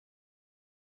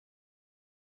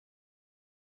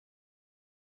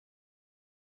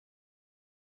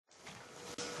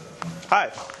Hi.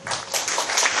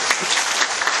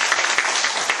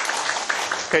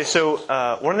 Okay, so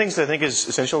one of the things that I think is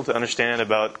essential to understand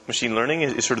about machine learning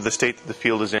is sort of the state that the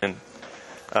field is in.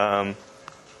 I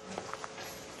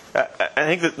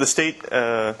think that the state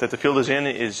that the field is in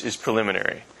is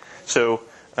preliminary. So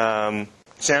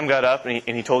Sam got up and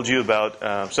he told you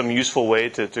about some useful way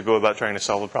to go about trying to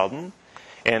solve a problem.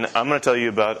 And I'm going to tell you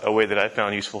about a way that I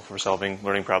found useful for solving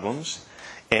learning problems.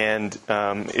 And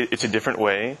it's a different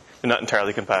way. They're not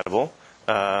entirely compatible.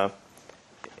 And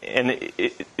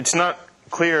it's not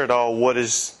clear at all what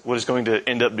is going to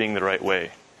end up being the right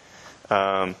way.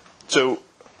 So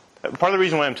part of the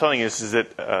reason why I'm telling you this is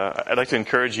that I'd like to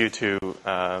encourage you to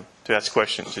ask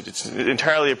questions. It's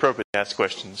entirely appropriate to ask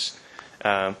questions.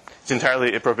 It's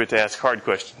entirely appropriate to ask hard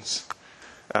questions.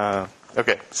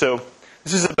 Okay, so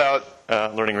this is about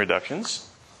learning reductions.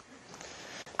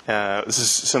 This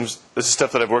is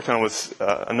stuff that I've worked on with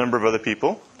a number of other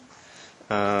people.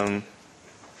 How's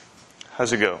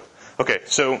it go? Okay,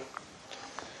 so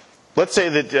let's say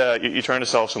that you're trying to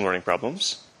solve some learning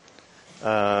problems.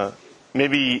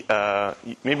 Maybe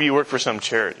you work for some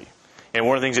charity, and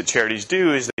one of the things that charities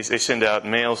do is they send out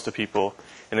mails to people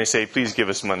and they say, "Please give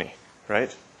us money,"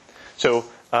 right? So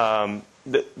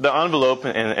the envelope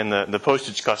and the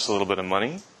postage costs a little bit of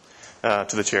money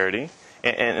to the charity,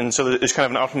 and so there's kind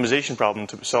of an optimization problem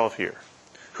to solve here.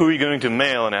 Who are you going to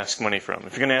mail and ask money from?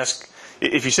 If you're going to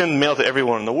if you send mail to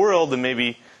everyone in the world, then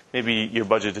maybe your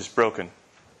budget is broken.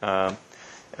 But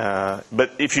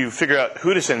if you figure out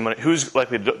who to send money, who's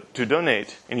likely to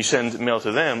donate, and you send mail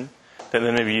to them,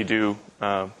 then maybe you do.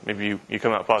 Maybe you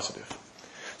come out positive.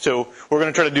 So we're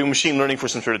going to try to do machine learning for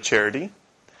some sort of charity.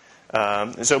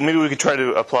 So maybe we could try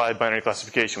to apply binary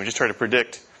classification. We just try to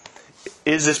predict: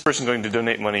 is this person going to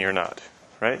donate money or not?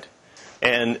 Right?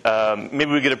 And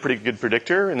maybe we get a pretty good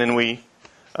predictor, and then we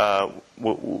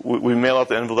mail out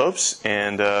the envelopes,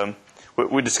 and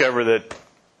we discover that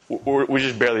we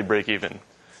just barely break even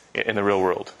in the real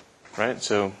world, right?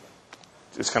 So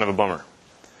it's kind of a bummer.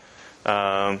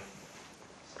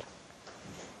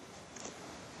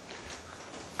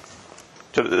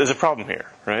 So there's a problem here,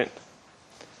 right?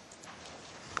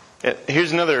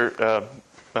 Here's another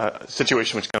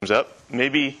situation which comes up.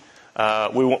 Maybe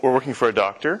we're working for a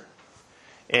doctor,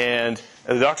 and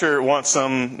the doctor wants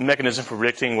some mechanism for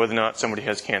predicting whether or not somebody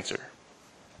has cancer.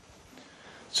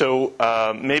 So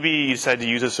maybe you decide to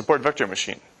use a support vector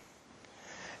machine.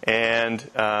 And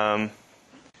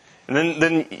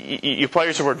then you apply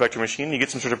your support vector machine, you get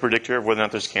some sort of predictor of whether or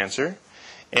not there's cancer.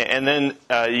 And then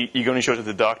you go and show it to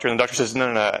the doctor, and the doctor says,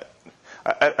 no,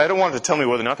 I don't want it to tell me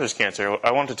whether or not there's cancer.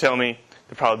 I want it to tell me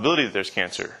the probability that there's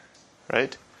cancer,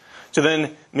 right? So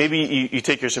then maybe you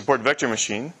take your support vector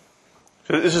machine.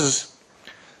 So this is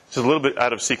a little bit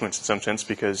out of sequence in some sense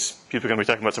because people are going to be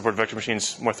talking about support vector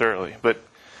machines more thoroughly. But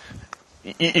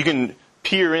you can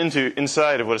peer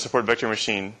inside of what a support vector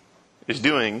machine is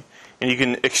doing, and you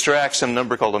can extract some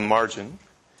number called a margin.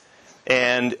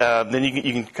 And then you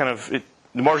can kind of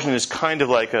the margin is kind of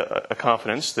like a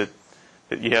confidence that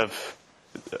you have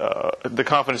the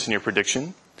confidence in your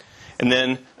prediction. And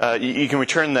then you can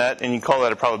return that, and you call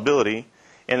that a probability.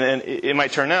 And then it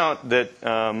might turn out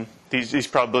that these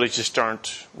probabilities just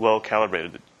aren't well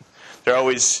calibrated. You're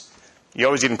always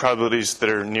getting probabilities that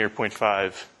are near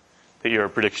 0.5 that your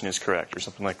prediction is correct, or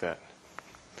something like that.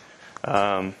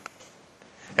 And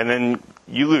then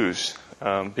you lose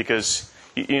because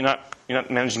you're not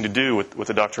managing to do what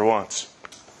the doctor wants.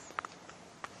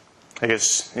 I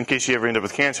guess in case you ever end up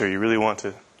with cancer, you really want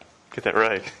to get that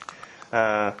right.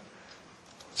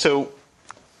 So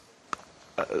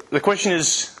the question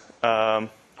is,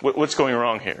 what's going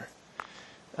wrong here?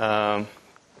 And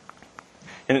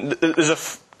there's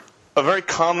a very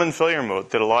common failure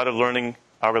mode that a lot of learning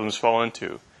algorithms fall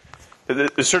into.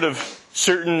 There's sort of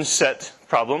certain set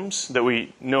problems that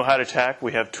we know how to attack.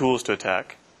 We have tools to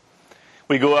attack.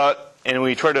 We go out and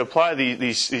we try to apply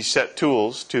these set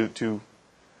tools to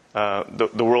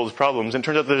the world's problems. And it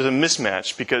turns out there's a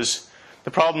mismatch because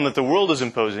the problem that the world is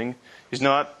imposing is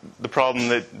not the problem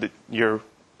that your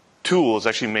tool is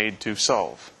actually made to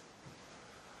solve.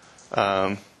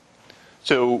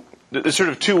 So there's sort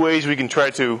of two ways we can try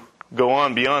to go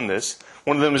on beyond this.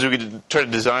 One of them is we could try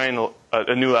to design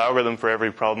a new algorithm for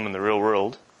every problem in the real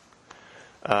world.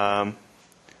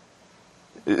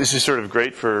 This is sort of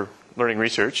great for learning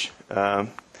research. And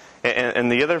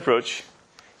the other approach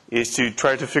is to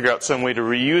try to figure out some way to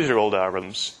reuse your old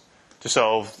algorithms to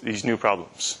solve these new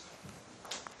problems.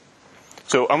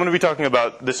 So I'm going to be talking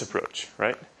about this approach,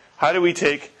 right? How do we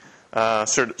take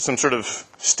some sort of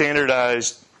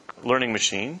standardized learning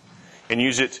machine and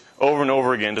use it over and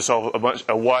over again to solve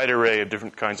a wide array of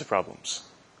different kinds of problems.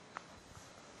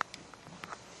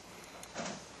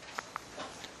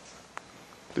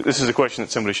 This is a question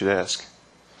that somebody should ask.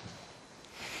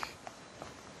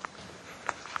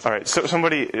 All right, so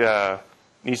somebody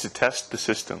needs to test the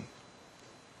system.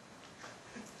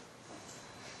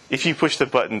 If you push the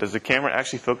button, does the camera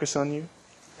actually focus on you?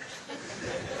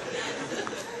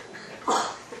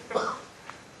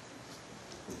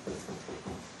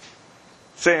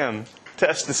 Sam,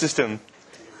 test the system.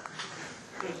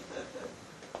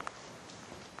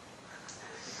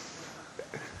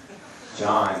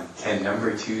 John, can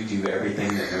number 2 do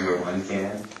everything that number 1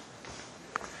 can?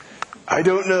 I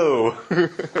don't know.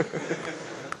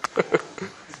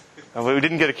 Well, we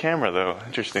didn't get a camera, though.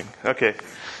 Interesting. Okay.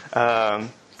 All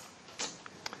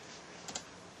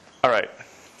right.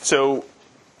 So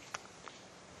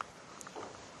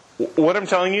what I'm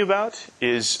telling you about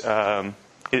is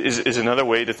another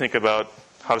way to think about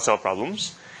how to solve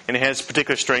problems, and it has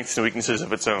particular strengths and weaknesses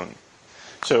of its own.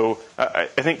 So I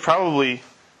think probably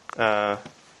the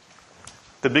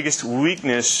biggest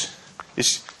weakness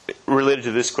is related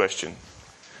to this question.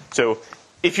 So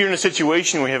if you're in a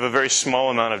situation where you have a very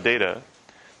small amount of data,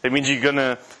 that means you're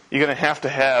gonna have to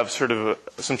have sort of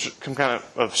some kind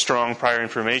of strong prior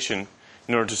information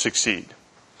in order to succeed.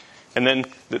 And then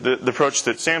the approach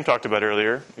that Sam talked about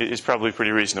earlier is probably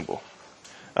pretty reasonable.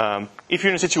 If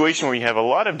you're in a situation where you have a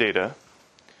lot of data,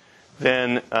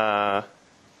 then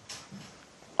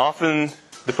often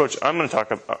the approach I'm going to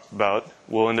talk about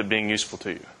will end up being useful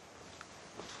to you.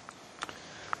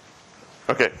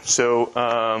 Okay, so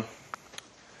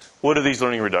what are these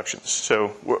learning reductions?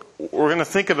 So we're going to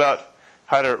think about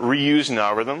how to reuse an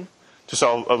algorithm to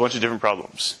solve a bunch of different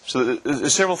problems. So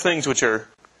there's several things which are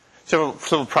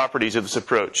several properties of this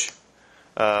approach.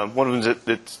 One of them is that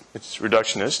it's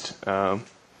reductionist.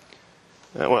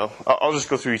 Well, I'll just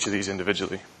go through each of these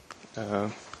individually.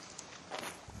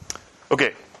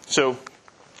 Okay, so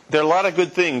there are a lot of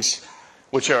good things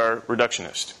which are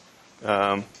reductionist.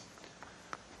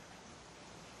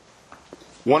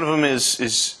 One of them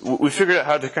is we figured out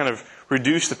how to kind of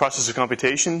reduce the process of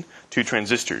computation to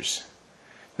transistors.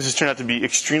 This has turned out to be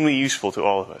extremely useful to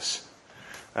all of us.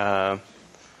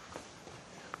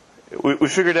 We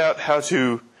figured out how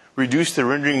to reduce the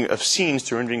rendering of scenes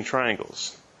to rendering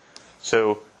triangles.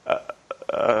 So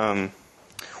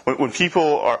when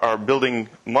people are building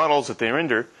models that they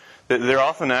render, they're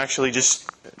often actually just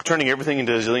turning everything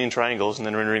into a zillion triangles and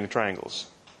then rendering the triangles.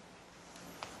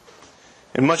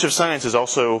 And much of science is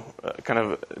also kind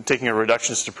of taking a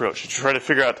reductionist approach to try to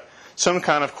figure out some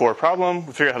kind of core problem.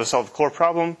 We figure out how to solve the core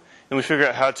problem, and we figure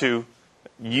out how to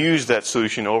use that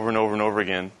solution over and over and over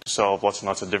again to solve lots and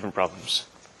lots of different problems.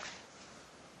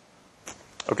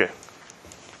 Okay.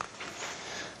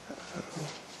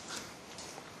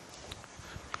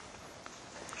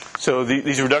 So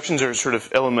these reductions are sort of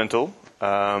elemental.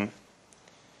 You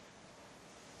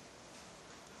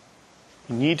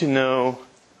need to know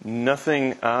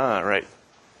nothing. Right.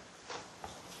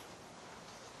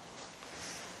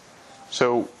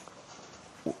 So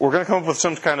we're going to come up with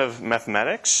some kind of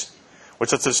mathematics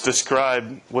which lets us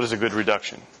describe what is a good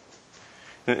reduction.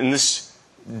 And this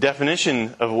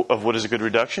definition of what is a good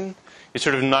reduction is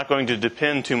sort of not going to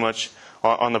depend too much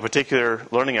on the particular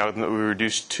learning algorithm that we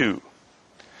reduce to.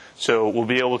 So we'll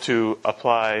be able to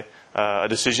apply a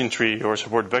decision tree or a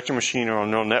supported vector machine or a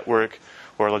neural network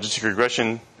or a logistic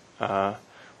regression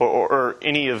or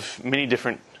any of many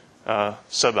different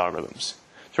sub-algorithms.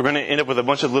 So we're going to end up with a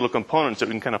bunch of little components that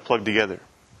we can kind of plug together.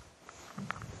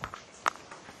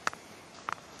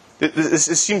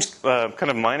 This seems kind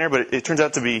of minor, but it turns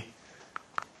out to be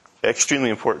extremely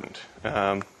important.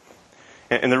 And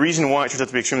the reason why it turns out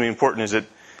to be extremely important is that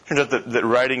it turns out that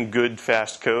writing good,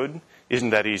 fast code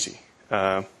isn't that easy.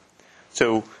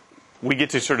 So we get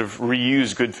to sort of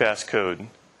reuse good, fast code,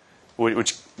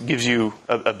 which gives you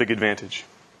a big advantage.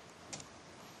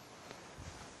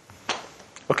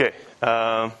 Okay.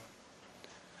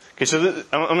 Okay, so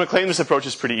I'm going to claim this approach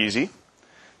is pretty easy.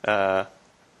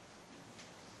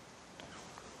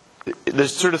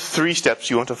 There's sort of 3 steps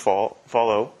you want to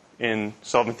follow in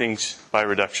solving things by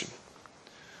reduction.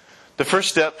 The first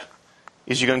step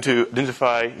is you're going to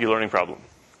identify your learning problem.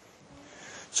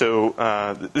 So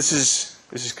this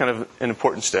is kind of an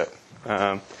important step.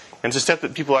 And it's a step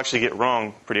that people actually get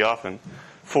wrong pretty often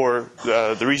for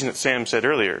the reason that Sam said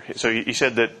earlier. So he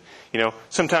said that,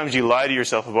 sometimes you lie to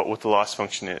yourself about what the loss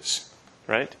function is,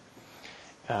 right?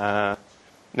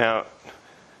 Now,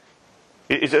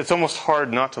 it's almost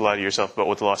hard not to lie to yourself about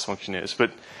what the loss function is.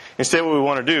 But Instead, what we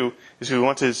want to do is we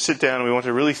want to sit down and we want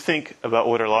to really think about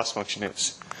what our loss function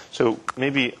is. So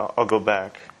maybe I'll go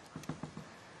back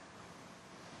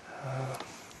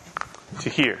to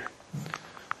here.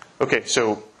 Okay,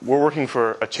 so we're working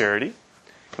for a charity,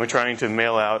 and we're trying to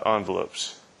mail out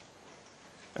envelopes.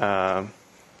 And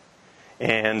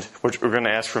we're going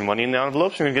to ask for money in the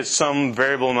envelopes. We're going to get some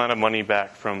variable amount of money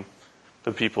back from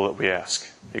the people that we ask.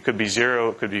 It could be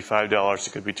 $0, it could be $5,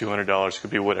 it could be $200, it could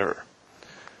be whatever.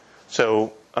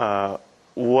 So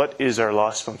what is our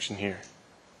loss function here?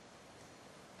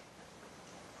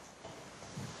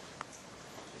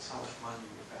 It's how much money you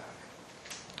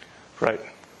get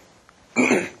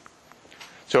back. Right.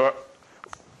 So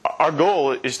our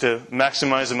goal is to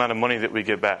maximize the amount of money that we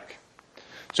get back.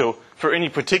 So for any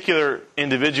particular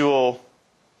individual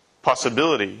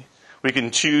possibility, we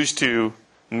can choose to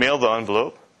mail the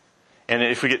envelope. And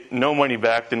if we get no money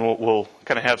back, then we'll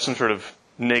kind of have some sort of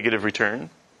negative return.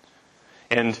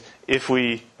 And if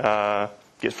we get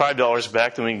 $5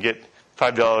 back, then we can get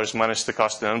 $5 minus the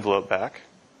cost of the envelope back,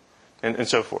 and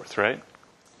so forth, right?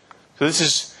 So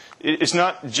it's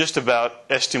not just about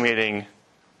estimating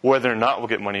whether or not we'll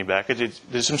get money back.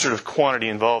 There's some sort of quantity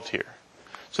involved here.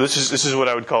 So this is what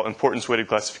I would call importance-weighted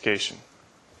classification.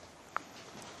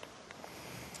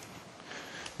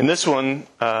 In this one,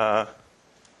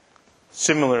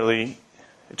 similarly,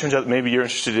 it turns out that maybe you're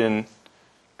interested in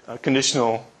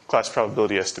conditional class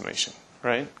probability estimation,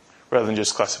 right? Rather than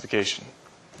just classification.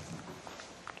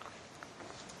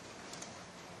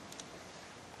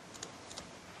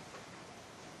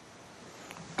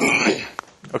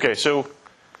 Okay, so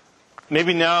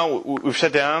maybe now we've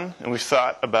sat down and we've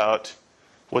thought about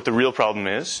what the real problem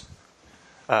is.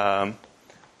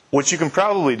 What you can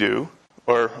probably do,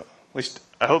 or at least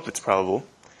I hope it's probable,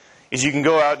 is you can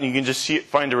go out and you can just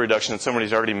find a reduction that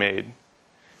somebody's already made.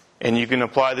 And you can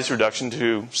apply this reduction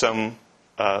to some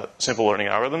simple learning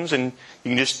algorithms, and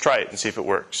you can just try it and see if it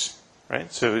works,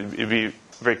 right? So it'd be a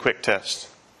very quick test.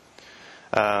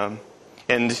 And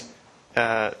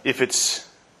if it's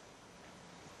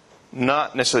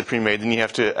not necessarily pre-made, then you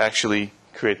have to actually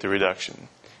create the reduction.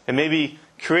 And maybe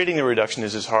creating the reduction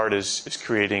is as hard as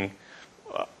creating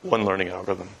one learning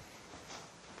algorithm.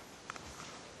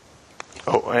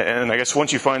 Oh, and I guess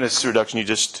once you find this reduction, you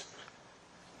just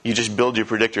build your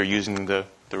predictor using the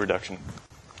reduction.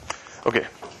 Okay,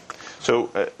 so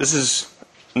this is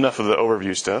enough of the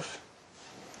overview stuff.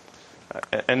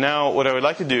 And now what I would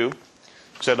like to do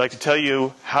is I'd like to tell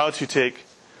you how to take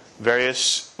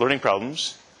various learning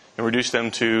problems and reduce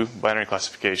them to binary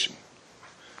classification.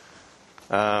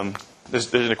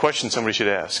 There's a question somebody should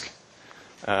ask,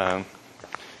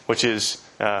 which is,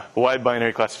 why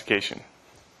binary classification?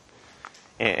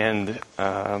 And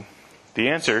the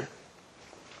answer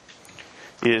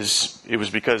is, it was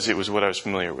because it was what I was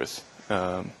familiar with.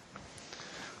 The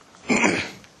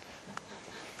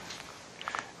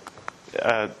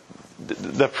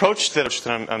approach that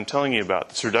I'm telling you about,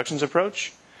 this reductions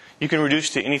approach, you can reduce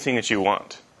to anything that you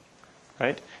want,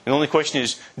 right? And the only question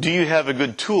is, do you have a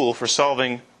good tool for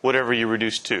solving whatever you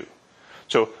reduce to?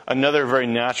 So another very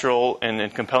natural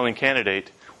and compelling candidate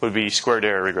would be squared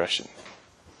error regression.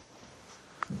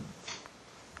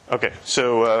 Okay,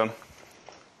 so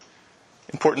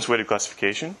importance-weighted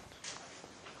classification.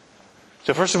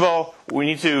 So first of all, we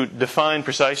need to define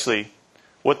precisely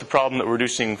what the problem that we're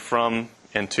reducing from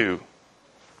and to.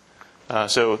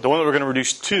 So the one that we're going to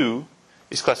reduce to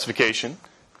is classification.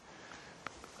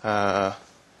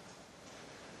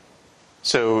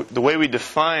 So the way we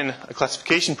define a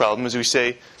classification problem is we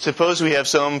say, suppose we have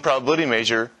some probability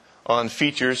measure on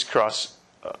features across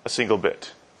a single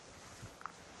bit.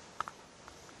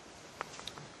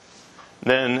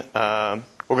 Then we're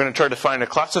going to try to find a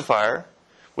classifier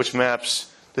which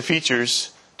maps the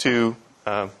features to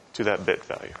that bit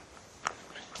value.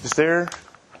 Is there?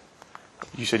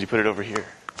 You said you put it over here.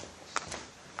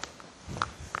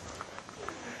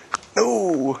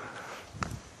 No.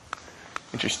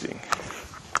 Interesting.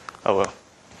 Oh well.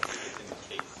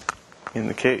 In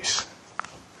the case.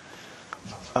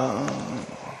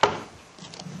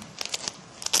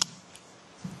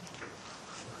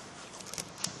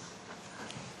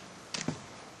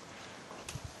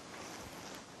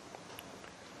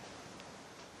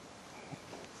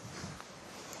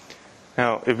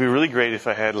 Now, it'd be really great if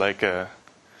I had like a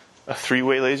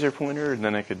three-way laser pointer, and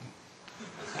then I could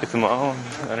get them all.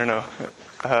 I don't know.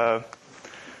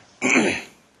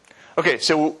 Okay,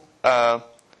 so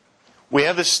we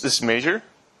have this measure,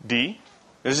 D.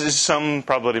 This is some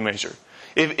probability measure.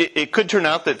 It could turn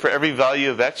out that for every value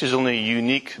of x, there's only a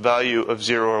unique value of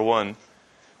 0 or 1,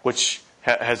 which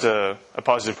has a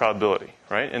positive probability,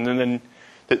 right? And then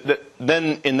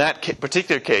then in that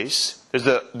particular case,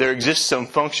 there exists some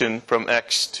function from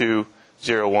x to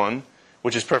 0, 1,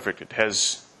 which is perfect. It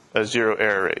has a 0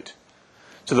 error rate.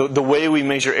 So the way we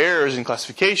measure errors in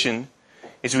classification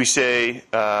is we say,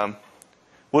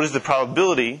 what is the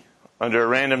probability under a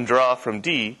random draw from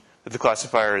D that the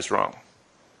classifier is wrong?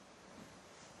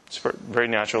 It's very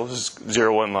natural. This is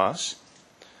 0, 1 loss.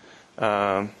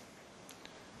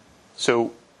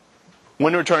 So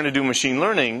when we're trying to do machine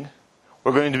learning,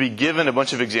 we're going to be given a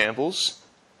bunch of examples,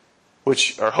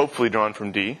 which are hopefully drawn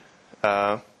from D.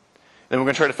 Then we're going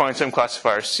to try to find some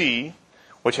classifier C,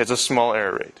 which has a small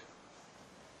error rate.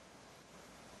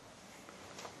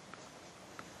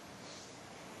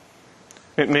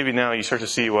 Maybe now you start to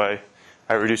see why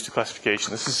I reduced the classification.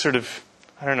 This is sort of,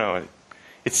 I don't know,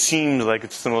 it seems like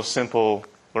it's the most simple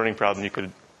learning problem you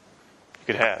could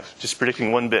have, just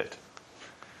predicting one bit.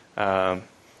 And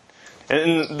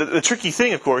the tricky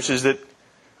thing, of course, is that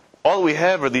all we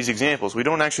have are these examples. We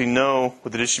don't actually know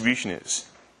what the distribution is.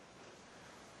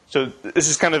 So this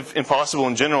is kind of impossible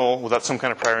in general without some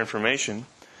kind of prior information.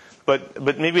 But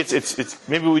maybe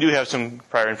maybe we do have some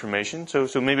prior information. So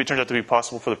maybe it turns out to be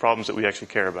possible for the problems that we actually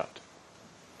care about.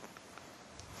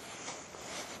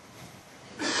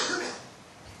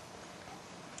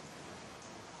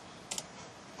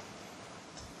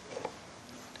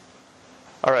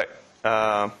 All right.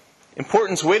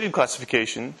 Importance weighted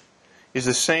classification is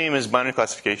the same as binary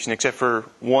classification, except for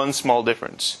one small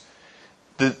difference.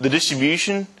 The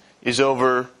distribution is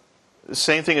over the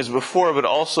same thing as before, but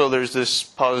also there's this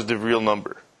positive real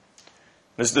number.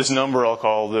 This number I'll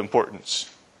call the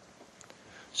importance.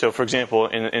 So, for example,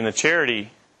 in the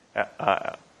charity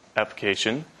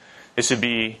application, this would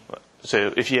be,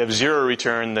 so if you have 0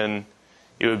 return, then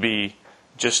it would be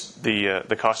just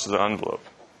the cost of the envelope.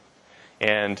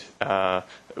 And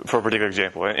for a particular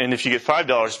example, and if you get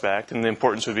 $5 back, then the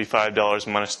importance would be $5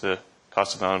 minus the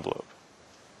cost of the envelope,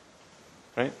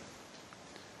 right?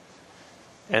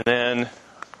 And then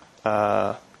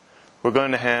we're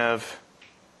going to have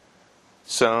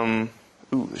some.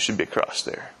 Ooh, there should be a cross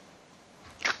there.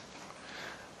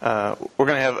 We're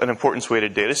going to have an importance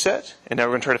weighted data set, and now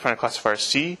we're going to try to find a classifier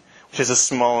C, which has a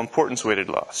small importance weighted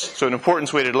loss. So an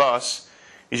importance weighted loss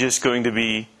is just going to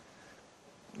be.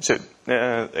 So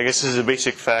I guess this is a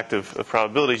basic fact of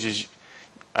probabilities. Is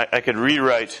I could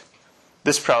rewrite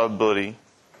this probability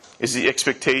is the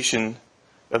expectation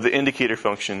of the indicator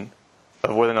function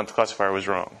of whether or not the classifier was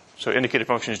wrong. So indicator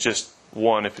function is just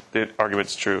 1 if the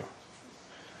argument's true.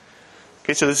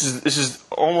 Okay, so this is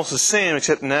almost the same,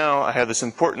 except now I have this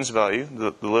importance value,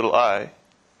 the little I,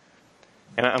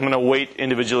 and I'm going to weight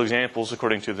individual examples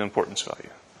according to the importance value.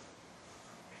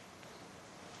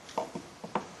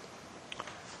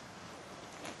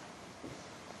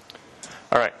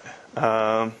 All right.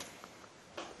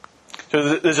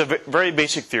 So there's a very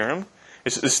basic theorem.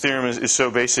 This theorem is so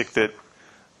basic that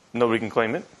nobody can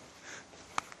claim it.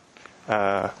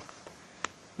 The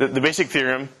basic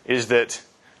theorem is that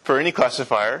for any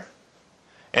classifier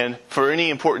and for any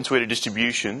importance weighted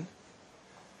distribution,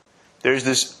 there's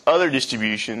this other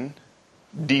distribution,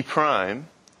 d prime,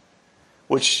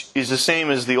 which is the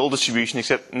same as the old distribution,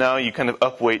 except now you kind of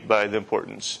upweight by the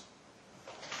importance.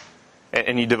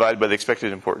 And you divide by the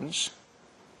expected importance.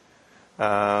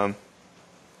 And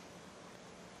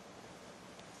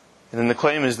then the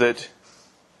claim is that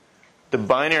the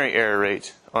binary error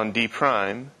rate on d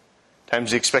prime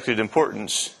times the expected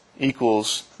importance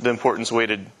equals the importance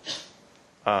weighted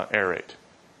error rate.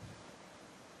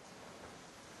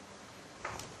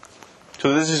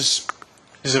 So this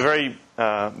is a very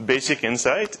basic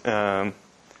insight, and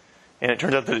it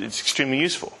turns out that it's extremely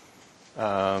useful.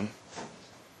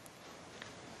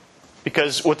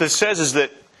 Because what this says is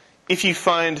that if you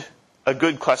find a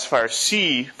good classifier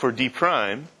C for d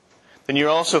prime, then you're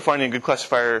also finding a good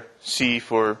classifier C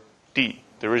for D,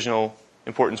 the original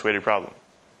importance weighted problem.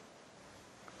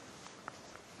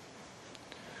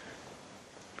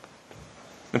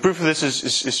 The proof of this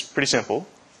is pretty simple.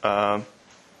 I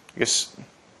guess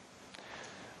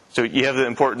so. You have the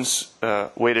importance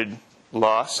weighted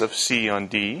loss of C on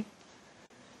D.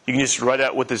 You can just write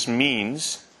out what this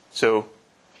means. So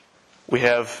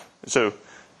the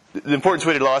importance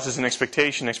weighted loss is an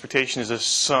expectation. Expectation is a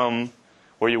sum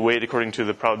where you weight according to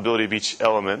the probability of each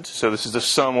element. So this is the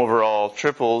sum over all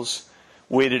triples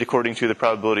weighted according to the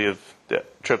probability of the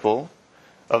triple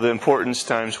of the importance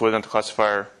times whether or not the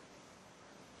classifier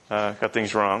got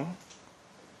things wrong.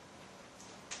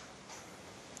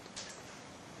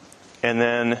 And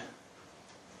then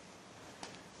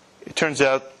it turns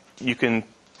out you can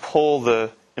pull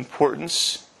the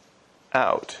importance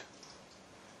out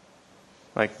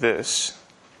like this.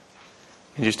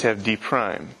 and just have d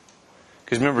prime.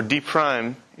 Because remember, d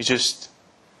prime is just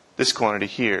this quantity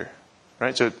here,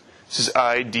 right? So this is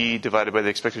ID divided by the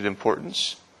expected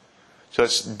importance. So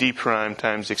that's d prime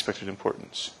times the expected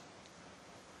importance.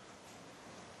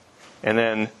 And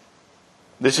then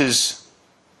this is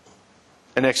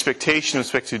an expectation with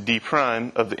respect to d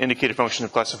prime of the indicator function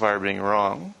of classifier being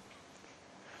wrong.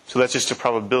 So that's just a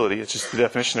probability. It's just the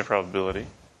definition of probability.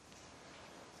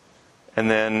 And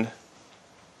then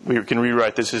we can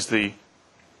rewrite this as the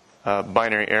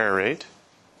binary error rate.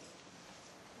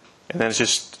 And then it's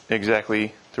just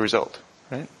exactly the result,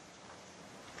 right?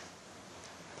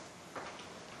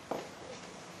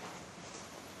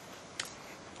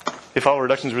 If all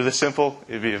reductions were this simple,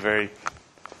 it would be a very,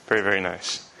 very, very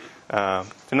nice. They're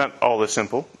not all this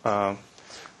simple,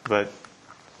 but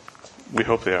we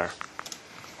hope they are.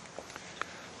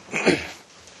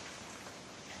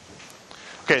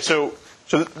 Okay, so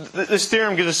this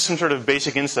theorem gives us some sort of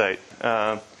basic insight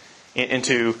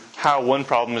into how one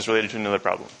problem is related to another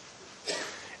problem.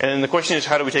 And then the question is,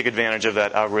 how do we take advantage of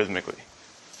that algorithmically?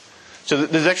 So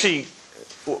there's actually,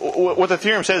 what the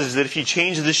theorem says is that if you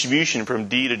change the distribution from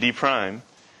d to d prime,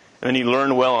 and then you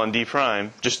learn well on d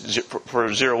prime, just for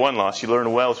 0-1 loss, you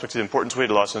learn well with respect to the importance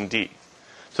weighted loss on d.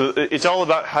 So it's all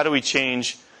about how do we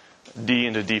change d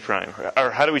into d prime,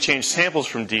 or how do we change samples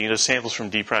from d into samples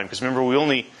from d prime? Because remember, we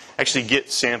only actually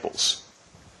get samples.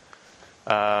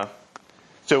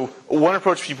 So one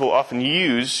approach people often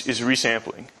use is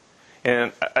resampling.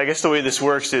 And I guess the way this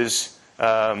works is you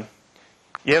have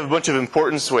a bunch of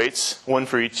importance weights, one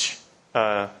for each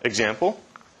example,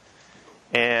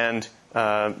 and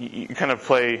you kind of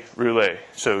play roulette.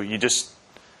 So you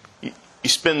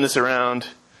spin this around,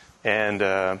 and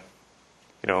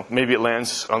maybe it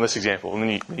lands on this example, and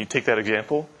then you take that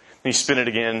example, and you spin it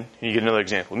again, and you get another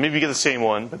example. Maybe you get the same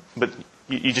one, but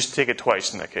you just take it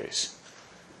twice in that case.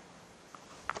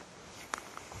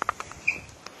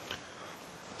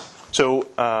 So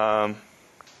turns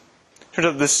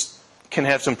out this can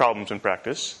have some problems in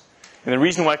practice. And the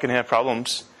reason why it can have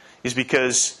problems is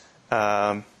because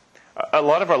a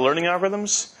lot of our learning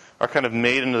algorithms are kind of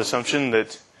made under the assumption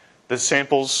that the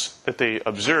samples that they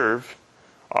observe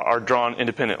are drawn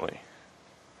independently,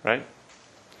 right?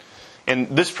 And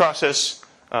this process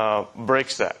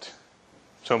breaks that.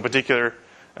 So in particular,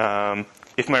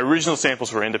 if my original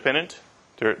samples were independent,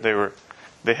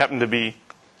 they happen to be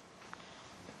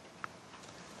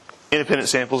independent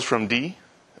samples from D,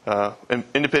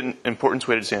 independent importance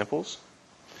weighted samples,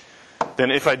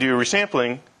 then if I do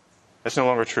resampling, that's no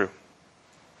longer true.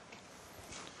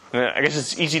 And I guess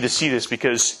it's easy to see this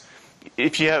because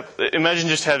if you imagine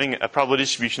just having a probability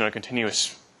distribution on a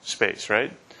continuous space,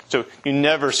 right? So you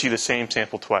never see the same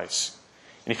sample twice.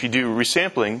 And if you do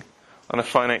resampling on a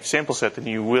finite sample set, then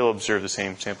you will observe the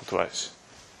same sample twice.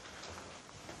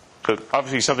 So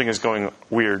obviously something is going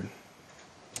weird.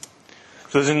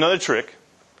 So there's another trick,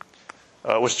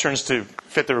 which turns to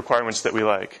fit the requirements that we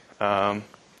like.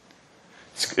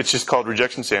 It's just called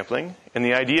rejection sampling. And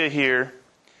the idea here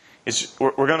is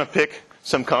we're going to pick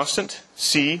some constant,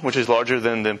 C, which is larger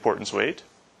than the importance weight.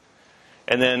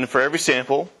 And then for every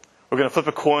sample, we're going to flip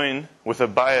a coin with a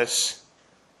bias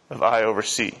of I over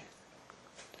C.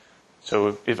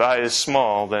 So if I is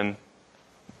small, then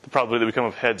the probability that we come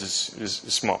up heads is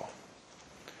small.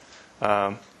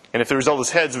 And if the result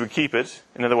is heads, we keep it,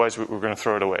 and otherwise we're going to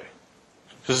throw it away.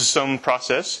 So this is some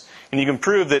process, and you can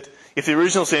prove that if the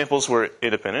original samples were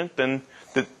independent, then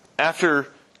that after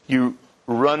you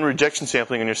run rejection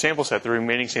sampling in your sample set, the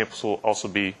remaining samples will also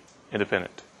be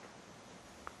independent.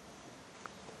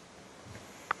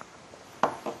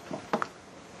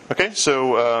 Okay,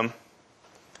 so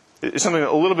it's something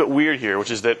a little bit weird here,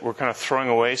 which is that we're kind of throwing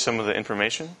away some of the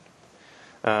information.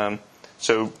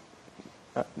 So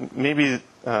maybe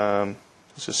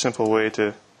it's a simple way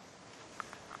to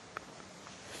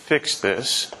fix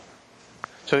this.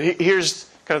 So here's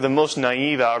kind of the most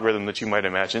naive algorithm that you might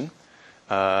imagine.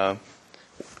 The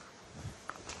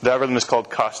algorithm is called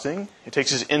costing. It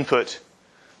takes as input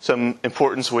some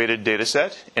importance weighted data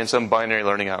set and some binary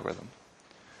learning algorithm.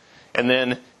 And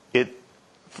then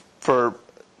for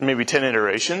maybe 10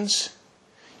 iterations,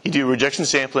 you do rejection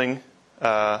sampling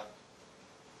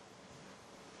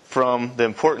from the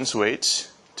importance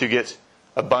weights to get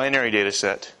a binary data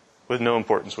set with no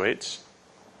importance weights.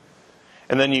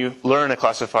 And then you learn a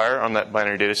classifier on that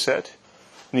binary data set,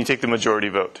 and you take the majority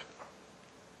vote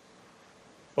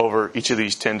over each of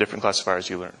these 10 different classifiers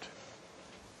you learned.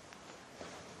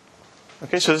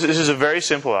 Okay, so this is a very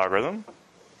simple algorithm.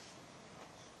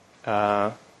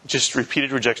 Just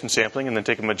repeated rejection sampling and then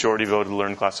take a majority vote to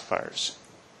learn classifiers.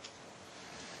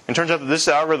 It turns out that this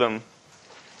algorithm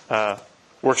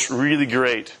works really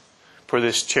great for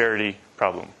this charity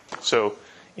problem. So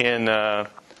in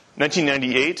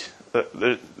 1998,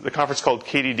 the conference called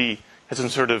KDD had some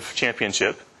sort of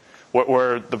championship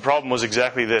where the problem was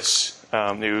exactly this.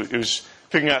 It was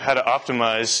figuring out how to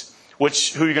optimize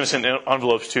who you're going to send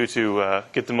envelopes to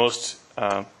get the most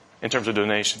in terms of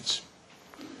donations.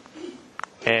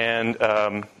 And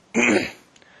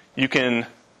you can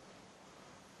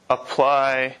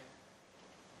apply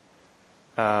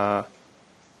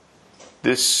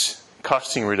this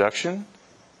costing reduction,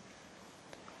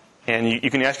 and you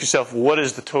can ask yourself, what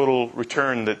is the total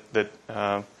return that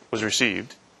was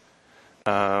received?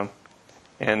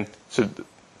 And so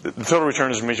the total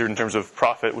return is measured in terms of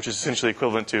profit, which is essentially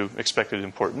equivalent to expected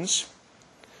importance.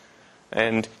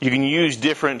 And you can use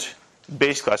different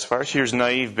Bayes classifiers. Here's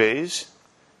naive Bayes,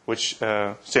 which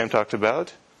Sam talked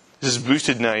about. This is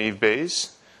boosted naive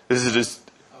Bayes. This is just...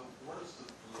 what is the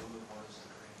blue and what is the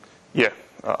green? Yeah,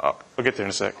 I'll get there in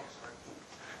a sec.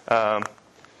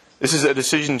 This is a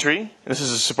decision tree, and this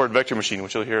is a support vector machine,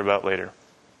 which you'll hear about later.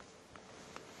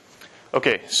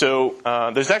 Okay, so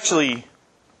there's actually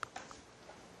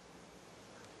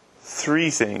 3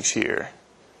 things here.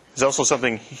 There's also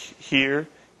something here,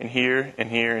 and here, and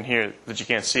here, and here that you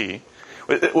can't see,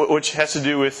 which has to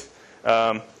do with,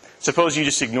 suppose you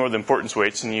just ignore the importance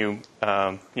weights and you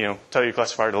tell your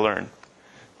classifier to learn.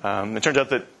 It turns out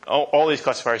that all these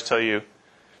classifiers tell you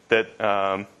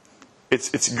that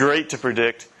it's great to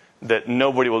predict that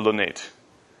nobody will donate.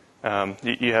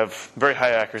 You have very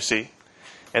high accuracy,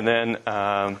 and then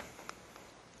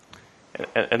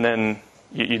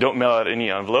you don't mail out any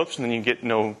envelopes, and then you get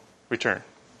no return.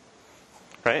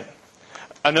 Right?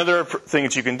 Another thing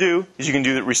that you can do is you can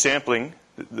do the resampling,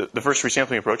 the first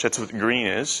resampling approach. That's what the green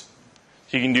is.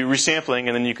 So you can do resampling,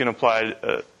 and then you can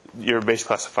apply your Bayes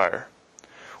classifier.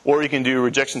 Or you can do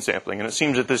rejection sampling, and it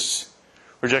seems that this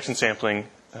rejection sampling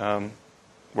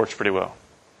works pretty well.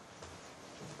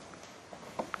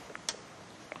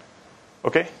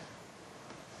 Okay?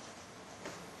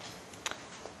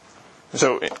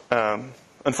 So,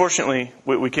 unfortunately,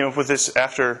 we came up with this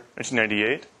after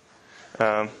 1998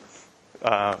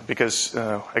 because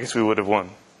I guess we would have won.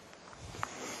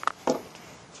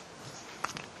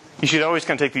 You should always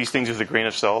kind of take these things with a grain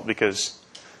of salt because,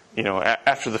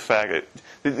 after the fact,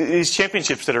 these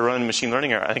championships that are run in machine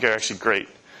learning I think are actually great.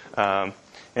 And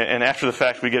after the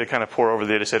fact, we get to kind of pour over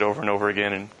the data set over and over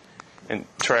again and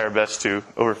try our best to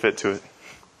overfit to it.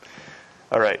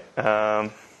 All right.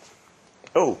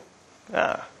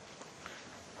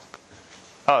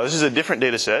 This is a different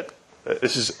data set.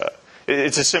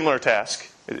 It's a similar task.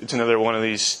 It's another one of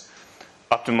these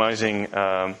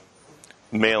optimizing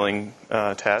mailing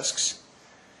tasks.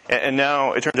 And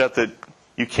now it turns out that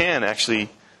you can actually,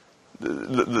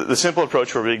 the simple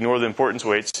approach where we ignore the importance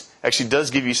weights actually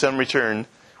does give you some return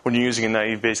when you're using a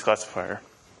naive Bayes classifier.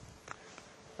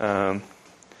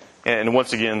 And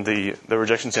once again, the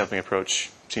rejection sampling approach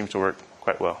seems to work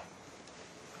quite well.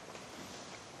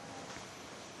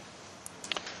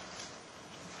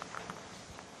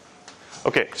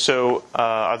 Okay, so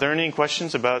are there any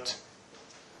questions about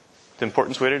the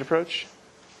importance weighted approach?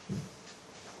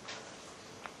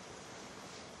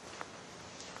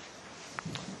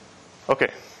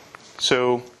 Okay,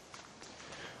 so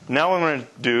now what I'm going to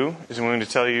do is I'm going to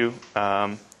tell you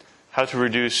how to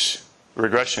reduce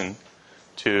regression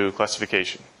to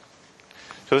classification.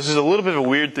 So this is a little bit of a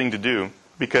weird thing to do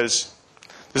because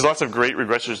there's lots of great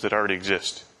regressors that already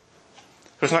exist.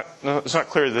 So it's not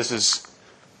clear this is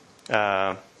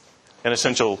an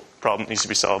essential problem that needs to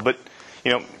be solved. But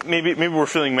maybe we're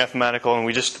feeling mathematical and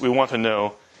we want to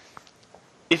know,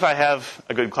 if I have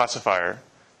a good classifier,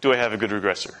 do I have a good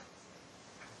regressor?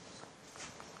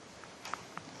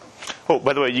 Oh,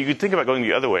 by the way, you could think about going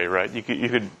the other way, right? You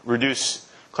could reduce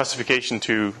classification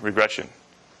to regression.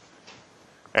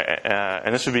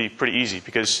 And this would be pretty easy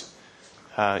because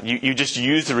you just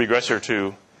use the regressor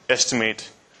to estimate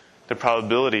the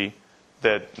probability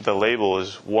that the label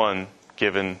is 1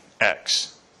 given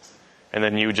X. And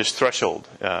then you would just threshold.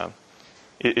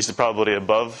 Is the probability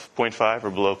above 0.5 or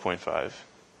below 0.5?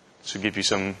 This would give you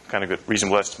some kind of good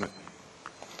reasonable estimate.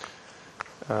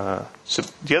 So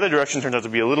the other direction turns out to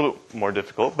be a little bit more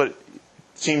difficult, but it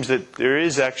seems that there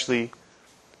is actually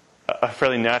a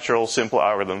fairly natural, simple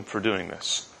algorithm for doing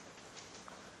this.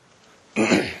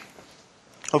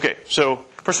 Okay, so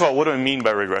first of all, what do I mean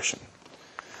by regression?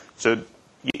 So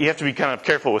you have to be kind of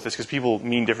careful with this because people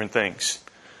mean different things.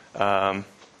 So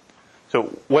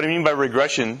what I mean by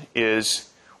regression is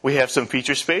we have some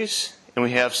feature space and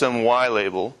we have some Y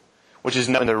label, which is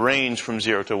now in the range from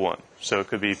 0 to 1. So it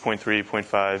could be 0.3,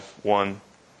 0.5, 1,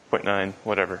 0.9,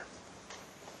 whatever.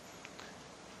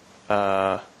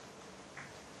 Then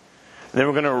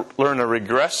we're going to learn a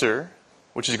regressor,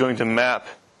 which is going to map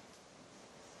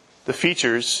the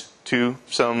features to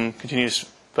some continuous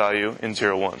value in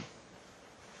 0, 1.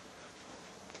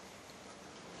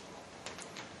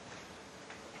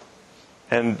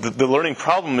 And the learning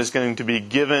problem is going to be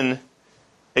given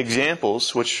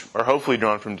examples, which are hopefully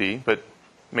drawn from D, but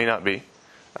may not be.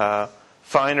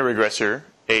 Find a regressor,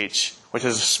 H, which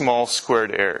has a small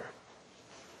squared error.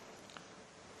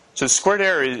 So squared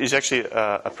error is actually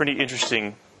a pretty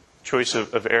interesting choice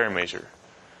of error measure.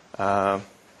 And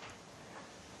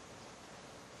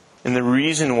the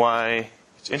reason why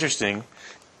it's interesting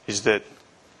is that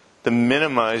the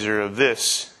minimizer of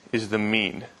this is the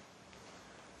mean.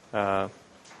 So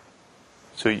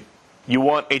you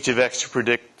want h of x to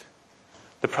predict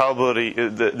the probability,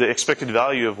 the expected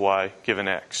value of y given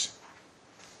x.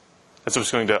 That's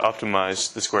what's going to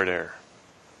optimize the squared error.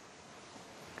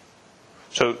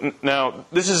 So now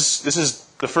this is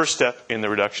the first step in the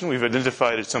reduction. We've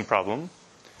identified some problem. And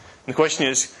the question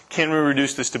is, can we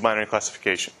reduce this to binary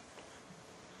classification?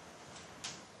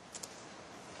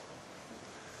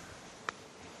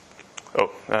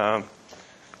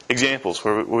 Examples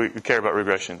where we care about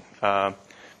regression.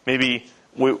 Maybe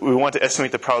we want to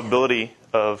estimate the probability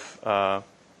of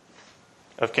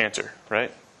cancer,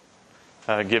 right?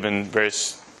 Given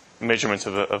various measurements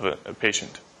of a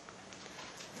patient.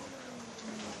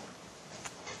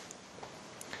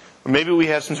 Or maybe we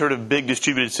have some sort of big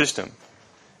distributed system.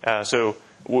 So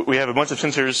we have a bunch of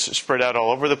sensors spread out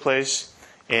all over the place,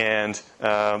 and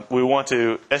we want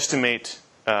to estimate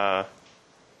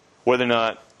whether or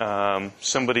not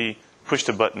somebody pushed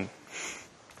a button,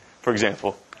 for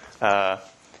example.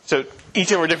 So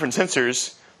each of our different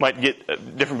sensors might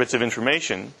get different bits of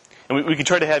information. And we can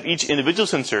try to have each individual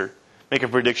sensor make a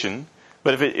prediction.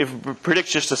 But if it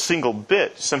predicts just a single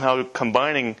bit, somehow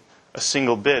combining a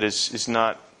single bit is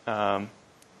not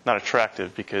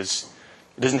attractive, because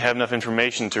it doesn't have enough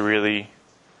information to really...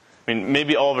 I mean,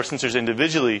 maybe all of our sensors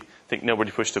individually think nobody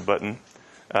pushed a button.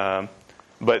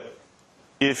 But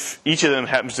if each of them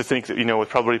happens to think that, with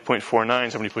probability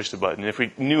 0.49, somebody pushed a button, if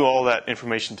we knew all that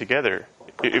information together,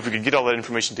 if we could get all that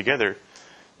information together,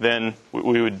 then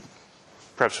we would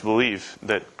perhaps believe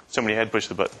that somebody had pushed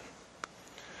the button.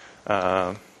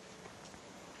 All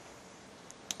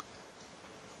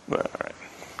right.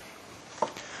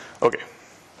 Okay.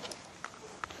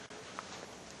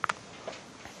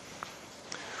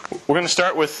 We're going to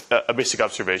start with a basic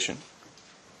observation.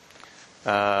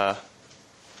 Let's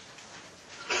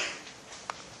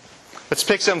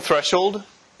pick some threshold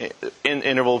in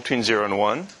interval between 0 and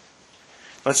 1.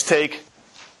 Let's take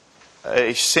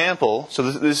a sample.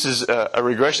 So this is a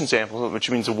regression sample,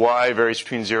 which means y varies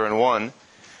between 0 and 1.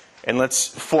 And let's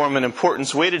form an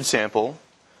importance weighted sample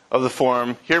of the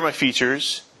form, here are my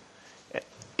features.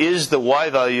 Is the y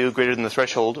value greater than the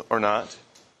threshold or not?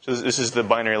 So this is the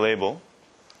binary label.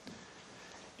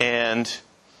 And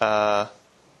then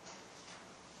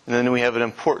we have an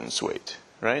importance weight,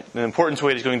 right? The importance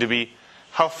weight is going to be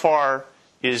how far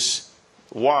is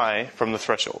y from the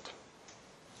threshold.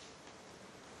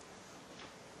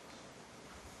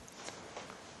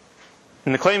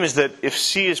 And the claim is that if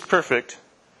C is perfect,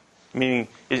 meaning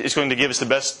it's going to give us the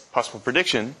best possible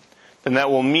prediction, then that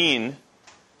will mean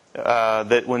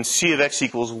that when C of x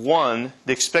equals 1,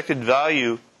 the expected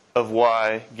value of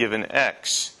y given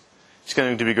x is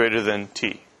going to be greater than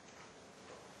t.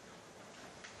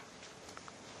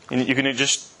 And you can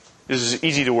this is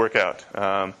easy to work out.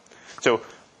 So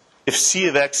if C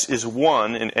of x is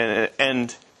 1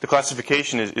 and the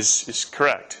classification is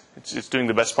correct, it's doing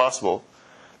the best possible,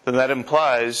 then that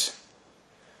implies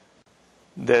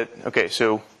that, okay,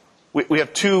 so we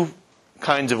have two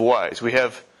kinds of y's. We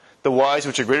have the y's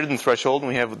which are greater than the threshold, and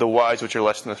we have the y's which are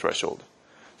less than the threshold.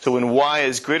 So when y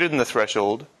is greater than the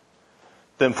threshold,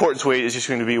 the importance weight is just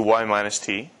going to be y minus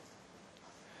t.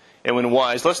 And when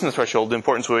y is less than the threshold, the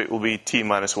importance weight will be t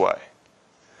minus y.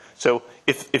 So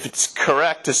if it's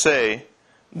correct to say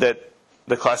that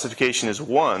the classification is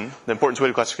 1, the importance weight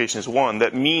of classification is 1,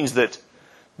 that means that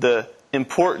the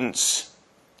importance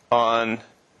on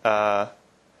the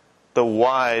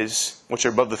y's which are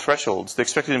above the thresholds, the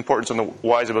expected importance on the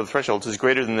y's above the thresholds is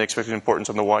greater than the expected importance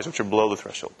on the y's which are below the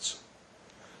thresholds.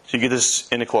 So you get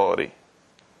this inequality.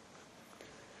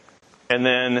 And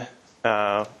then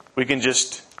we can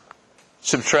just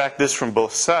subtract this from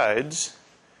both sides,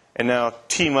 and now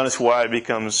t minus y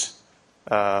becomes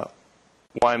y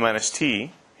minus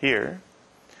t here.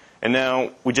 And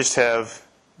now we just have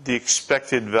the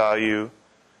expected value.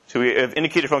 So we have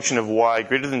indicator function of y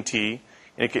greater than t,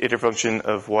 indicator function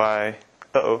of y.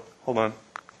 Uh-oh, hold on.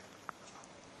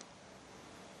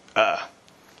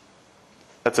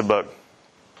 That's a bug.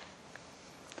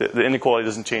 The inequality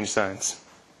doesn't change signs.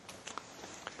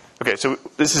 Okay, so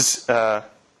this is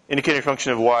indicator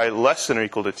function of y less than or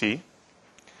equal to t.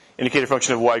 Indicator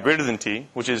function of y greater than t,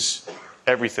 which is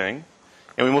everything.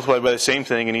 And we multiply by the same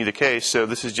thing in either case, so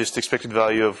this is just expected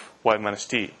value of y minus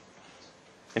t.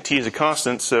 And t is a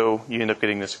constant, so you end up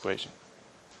getting this equation.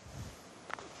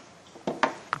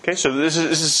 Okay, so this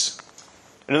is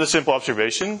another simple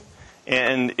observation,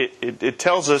 and it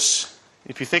tells us,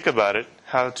 if you think about it,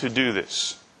 how to do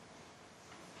this.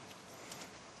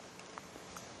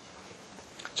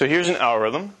 So here's an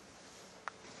algorithm.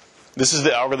 This is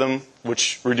the algorithm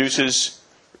which reduces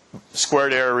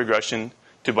squared error regression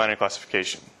to binary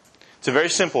classification. It's a very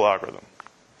simple algorithm.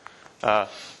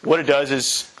 What it does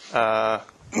is,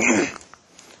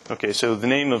 okay, so the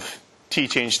name of t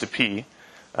changed to p.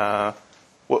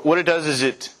 What it does is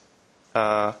you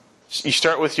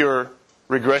start with your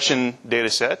regression data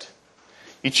set.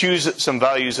 You choose some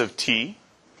values of t,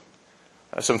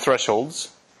 some thresholds,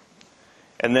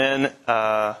 and then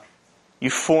you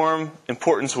form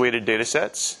importance-weighted data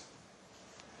sets.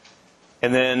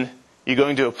 And then you're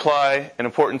going to apply an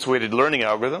importance-weighted learning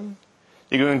algorithm.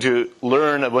 You're going to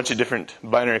learn a bunch of different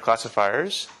binary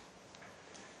classifiers.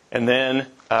 And then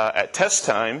at test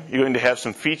time, you're going to have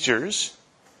some features.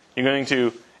 You're going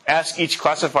to ask each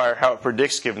classifier how it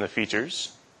predicts given the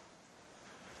features.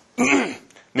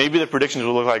 Maybe the predictions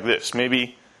will look like this.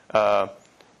 Maybe,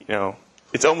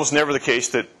 it's almost never the case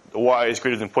that y is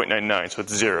greater than 0.99, so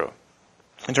it's 0.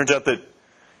 It turns out that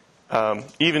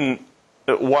even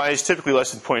y is typically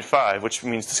less than 0.5, which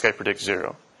means this guy predicts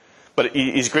 0. But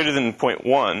he's greater than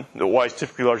 0.1. The y is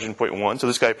typically larger than 0.1, so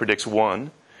this guy predicts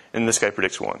 1, and this guy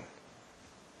predicts 1.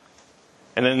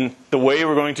 And then the way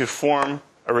we're going to form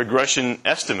a regression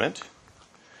estimate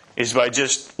is by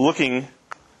just looking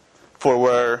for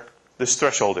where this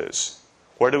threshold is.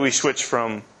 Where do we switch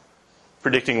from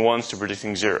predicting 1s to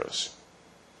predicting 0s?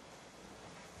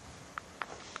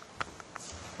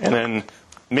 And then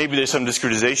maybe there's some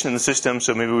discretization in the system,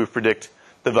 so maybe we predict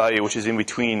the value which is in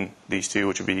between these two,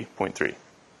 which would be 0.3.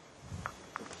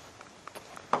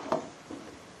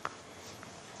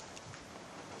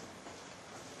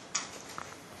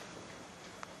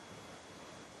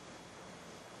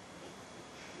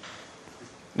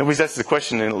 Nobody's asked the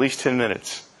question in at least 10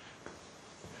 minutes.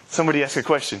 Somebody ask a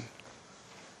question.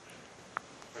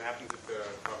 What happens if the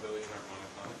probabilities aren't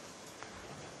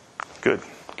monotonic? Good,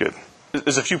 good.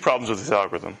 There's a few problems with this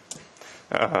algorithm.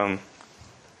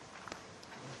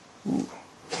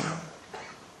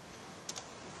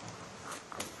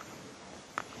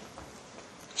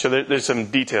 So there's some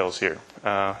details here.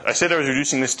 I said I was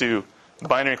reducing this to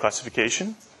binary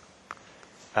classification,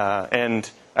 and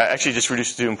I actually just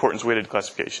reduced it to importance-weighted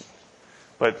classification.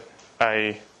 But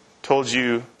I told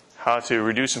you how to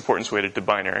reduce importance-weighted to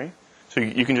binary, so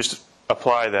you can just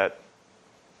apply that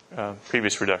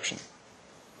previous reduction.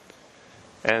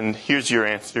 And here's your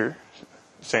answer,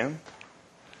 Sam.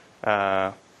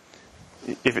 If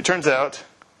it turns out,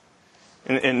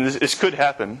 and this could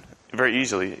happen very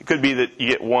easily, it could be that you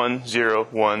get 1, 0,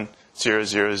 1, 0,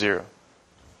 0, 0.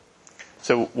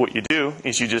 So what you do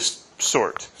is you just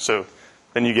sort. So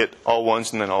then you get all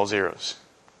 1s and then all 0s.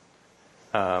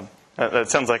 That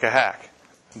sounds like a hack,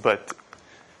 but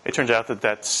it turns out that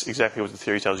that's exactly what the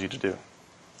theory tells you to do.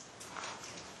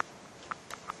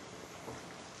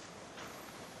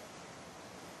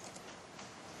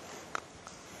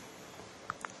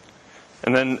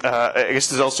 And then I guess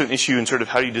there's also an issue in sort of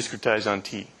how do you discretize on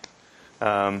T.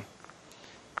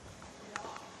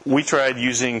 We tried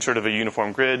using sort of a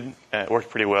uniform grid. It worked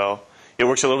pretty well. It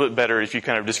works a little bit better if you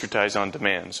kind of discretize on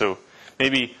demand. So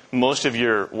maybe most of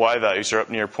your y values are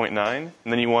up near 0.9, and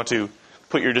then you want to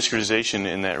put your discretization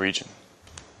in that region.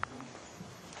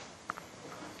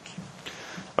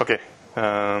 Okay.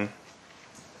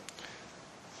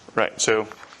 Right, so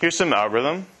here's some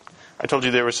algorithm. I told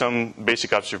you there was some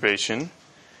basic observation.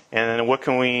 And then what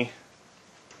can we...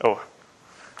 Oh,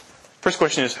 first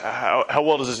question is, how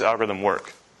well does this algorithm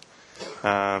work?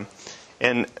 And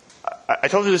I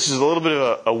told you this is a little bit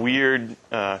of a weird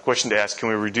question to ask. Can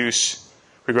we reduce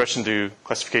regression to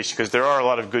classification? Because there are a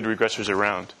lot of good regressors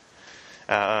around.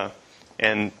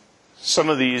 And some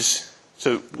of these...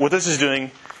 So what this is doing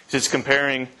is it's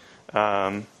comparing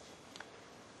various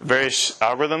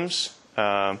algorithms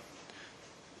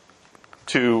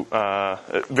to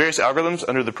various algorithms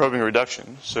under the probing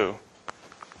reduction. So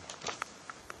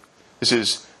this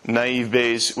is naive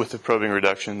Bayes with the probing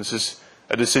reduction. This is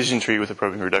a decision tree with a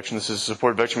probing reduction. This is a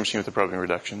support vector machine with a probing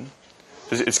reduction.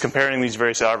 It's comparing these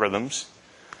various algorithms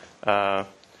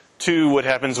to what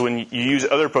happens when you use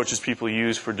other approaches people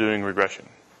use for doing regression.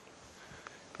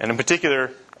 And in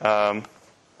particular,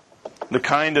 the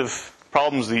kind of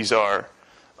problems these are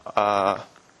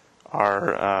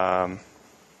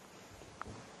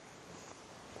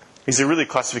these are really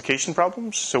classification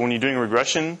problems. So when you're doing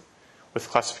regression with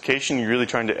classification, you're really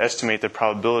trying to estimate the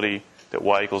probability that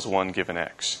y equals 1 given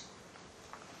x.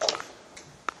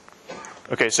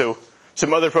 Okay, so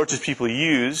some other approaches people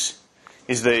use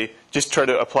is they just try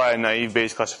to apply a naive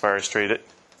Bayes classifier straight it,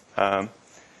 and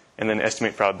then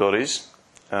estimate probabilities.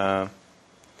 Some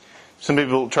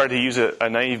people try to use a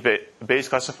naive Bayes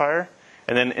classifier,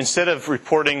 and then instead of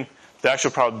reporting the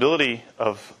actual probability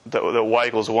of that y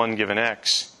equals 1 given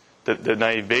x, that the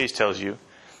naive Bayes tells you,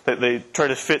 that they try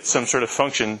to fit some sort of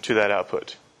function to that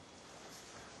output,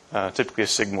 typically a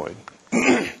sigmoid.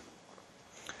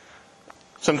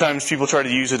 Sometimes people try to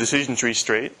use a decision tree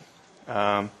straight.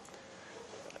 I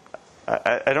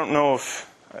don't know if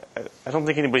I don't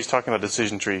think anybody's talking about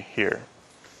decision tree here.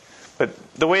 But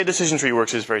the way a decision tree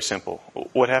works is very simple.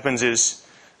 What happens is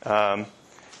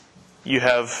you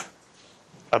have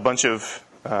a bunch of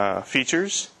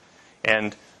features,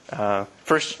 and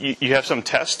first you have some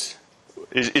test.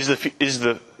 Is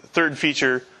the third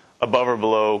feature above or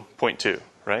below 0.2,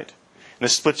 right? And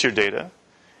this splits your data.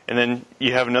 And then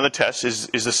you have another test. Is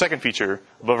the second feature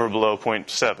above or below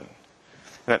 0.7?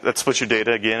 And that splits your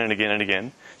data again and again and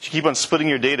again. So you keep on splitting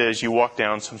your data as you walk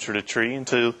down some sort of tree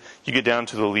until you get down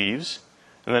to the leaves.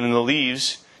 And then in the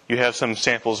leaves, you have some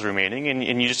samples remaining.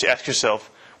 And you just ask yourself,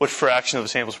 what fraction of the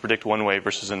samples predict one way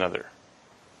versus another?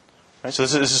 Right? So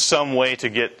this is some way to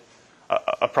get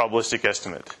a probabilistic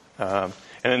estimate. And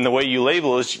then the way you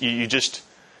label is you just,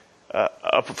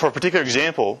 for a particular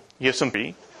example, you have some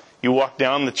tree. You walk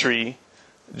down the tree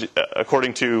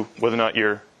according to whether or not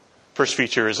your first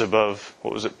feature is above,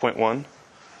 what was it, 0.1?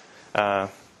 I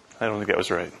don't think that was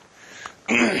right.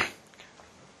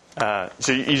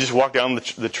 So you just walk down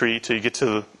the tree till you get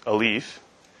to a leaf,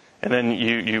 and then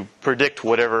you predict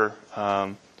whatever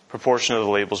proportion of the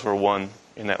labels were 1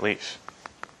 in that leaf.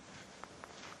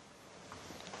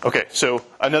 Okay, so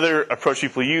another approach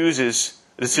people use is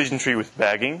a decision tree with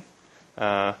bagging.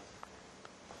 How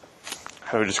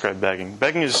do we describe bagging?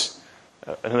 Bagging is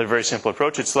another very simple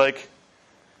approach. It's like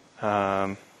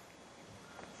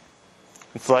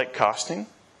costing,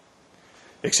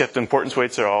 except the importance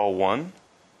weights are all 1,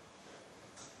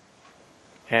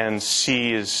 and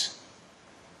C is,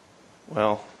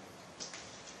 well,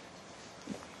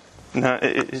 no,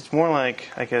 it's more like,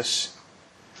 I guess,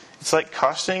 it's like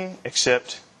costing,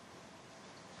 except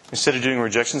instead of doing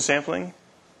rejection sampling,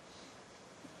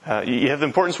 you have the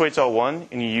importance weights all 1,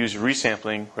 and you use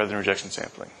resampling rather than rejection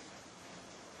sampling.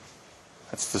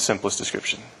 That's the simplest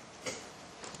description.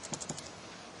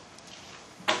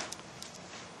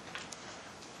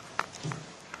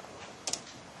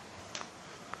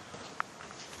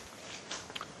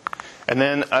 And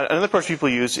then another approach people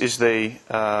use is they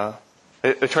try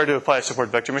to apply a support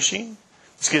vector machine.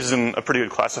 This gives them a pretty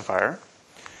good classifier.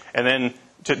 And then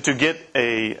to get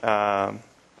a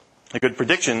good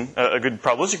prediction, a good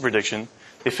probabilistic prediction,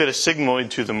 they fit a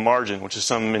sigmoid to the margin, which is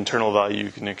some internal value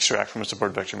you can extract from a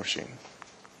support vector machine.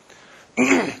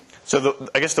 So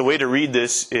I guess the way to read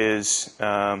this is,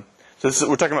 we're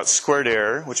talking about squared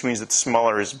error, which means that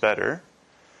smaller is better.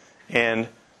 And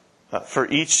for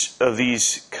each of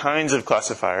these kinds of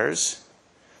classifiers,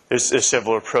 there's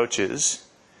several approaches.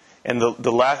 And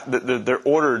they're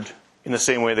ordered in the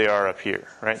same way they are up here,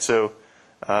 right? So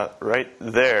right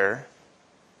there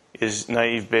is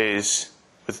naive Bayes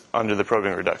under the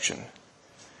probing reduction.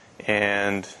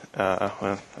 And,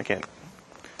 well, I can't.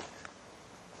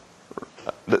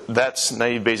 That's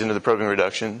naive Bayes under the probing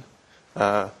reduction.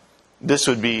 This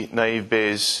would be naive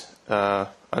Bayes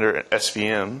under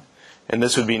SVM. And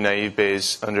this would be naive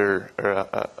Bayes under,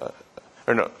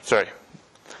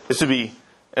 This would be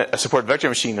a support vector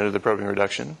machine under the probing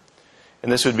reduction.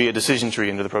 And this would be a decision tree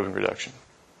under the probing reduction.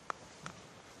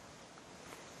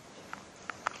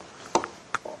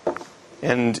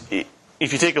 And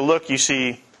if you take a look, you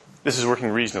see this is working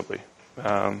reasonably.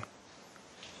 I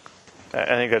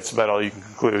think that's about all you can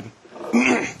conclude.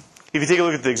 If you take a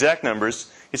look at the exact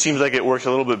numbers, it seems like it works a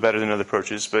little bit better than other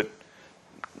approaches, but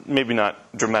maybe not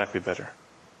dramatically better.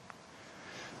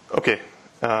 Okay.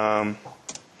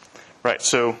 Right,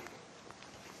 so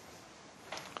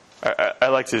I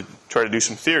like to try to do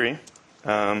some theory.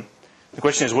 The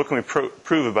question is, what can we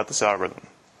prove about this algorithm?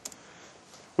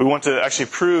 We want to actually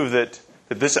prove that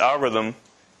this algorithm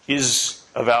is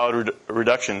a valid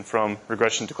reduction from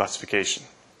regression to classification.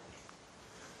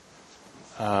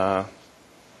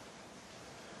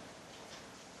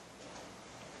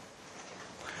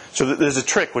 So there's a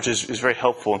trick which is very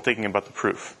helpful in thinking about the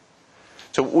proof.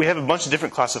 So we have a bunch of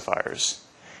different classifiers.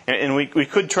 And we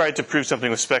could try to prove something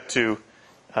with respect to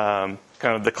kind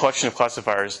of the collection of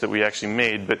classifiers that we actually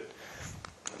made, but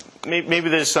maybe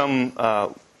there's some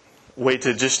way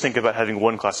to just think about having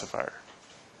one classifier.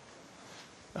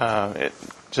 It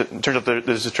turns out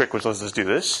there's a trick which lets us do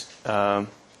this. So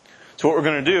what we're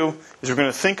going to do is we're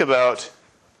going to think about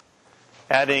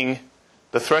adding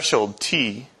the threshold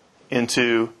t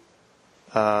into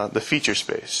the feature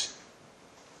space.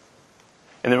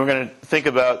 And then we're going to think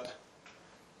about,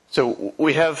 so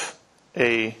we have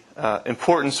a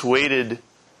importance weighted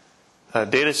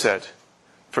data set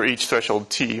for each threshold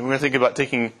t. We're going to think about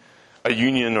taking a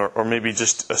union or maybe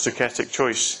just a stochastic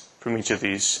choice from each of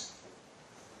these.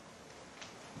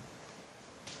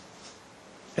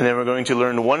 And then we're going to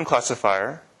learn one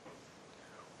classifier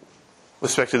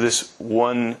with respect to this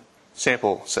one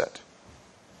sample set.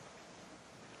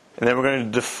 And then we're going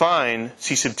to define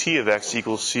C sub t of x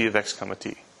equals C of x comma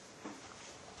t.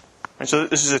 And so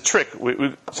this is a trick.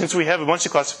 Since we have a bunch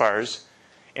of classifiers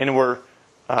and we're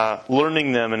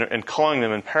learning them and calling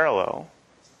them in parallel,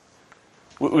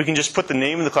 we can just put the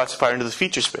name of the classifier into the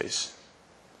feature space.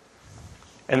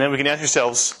 And then we can ask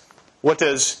ourselves, what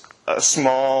does a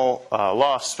small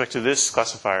loss with respect to this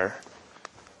classifier,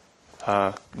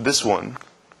 this one,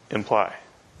 imply?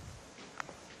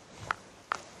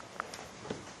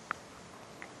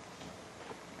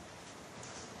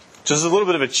 So this is a little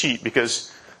bit of a cheat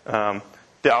because the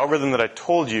algorithm that I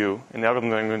told you and the algorithm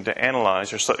that I'm going to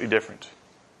analyze are slightly different,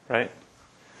 right?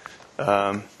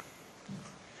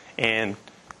 And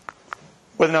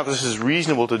whether or not this is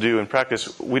reasonable to do in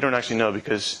practice, we don't actually know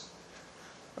because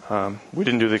we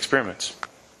didn't do the experiments.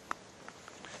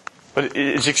 But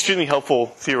it's extremely helpful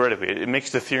theoretically. It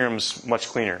makes the theorems much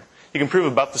cleaner. You can prove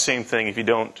about the same thing if you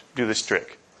don't do this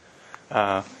trick.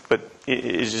 But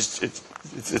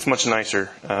it's much nicer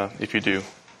if you do.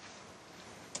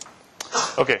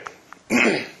 Okay.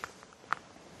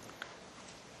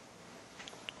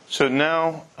 So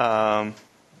now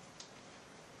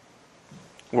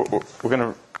we're going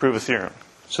to prove a theorem.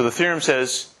 So the theorem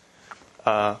says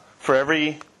for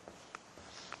every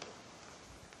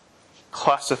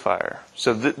classifier,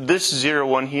 so this 0,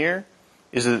 1 here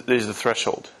is the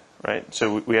threshold, right?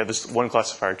 So we have this one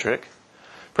classifier trick.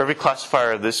 For every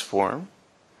classifier of this form,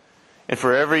 and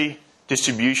for every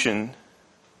distribution,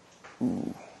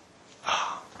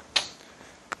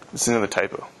 this is another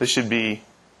typo. This should be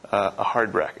a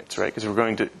hard brackets, right? Because we're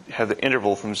going to have the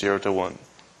interval from 0 to 1.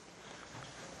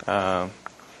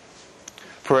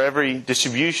 For every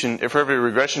distribution, for every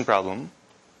regression problem,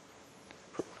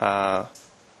 the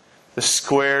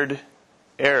squared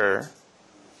error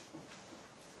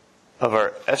of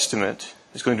our estimate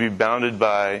is going to be bounded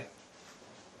by.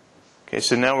 Okay,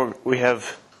 so now we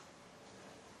have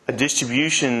a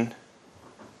distribution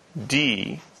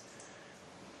D,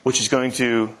 which is going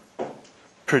to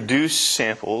produce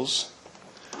samples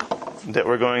that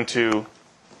we're going to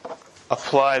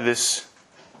apply this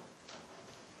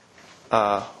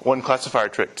one classifier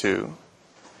trick to,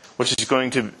 which is going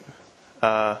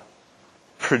to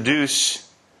produce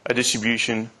a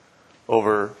distribution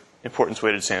over importance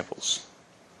weighted samples,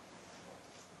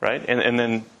 right? And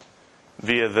then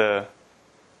via the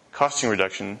costing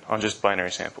reduction on just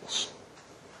binary samples.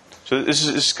 So this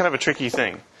is kind of a tricky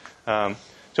thing.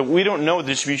 So we don't know what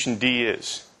the distribution D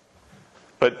is.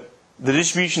 But the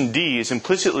distribution D is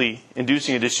implicitly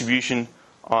inducing a distribution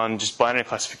on just binary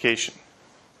classification.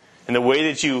 And the way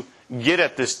that you get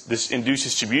at this induced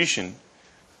distribution,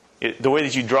 the way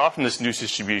that you draw from this induced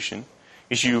distribution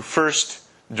is you first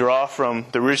draw from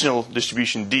the original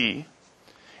distribution D,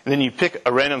 and then you pick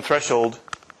a random threshold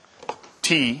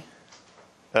T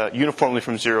uniformly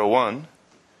from 0, 1.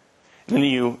 And then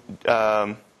you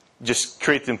just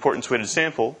create the importance weighted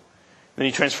sample. Then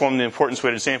you transform the importance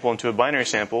weighted sample into a binary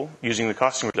sample using the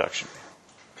costing reduction.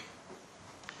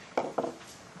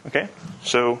 Okay?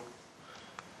 So,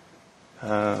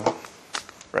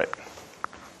 right.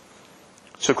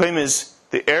 So claim is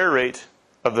the error rate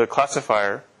of the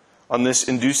classifier on this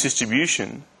induced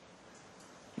distribution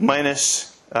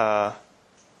minus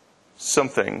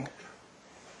something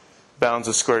bounds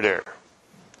of squared error.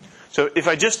 So if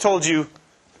I just told you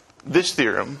this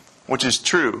theorem, which is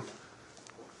true,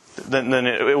 then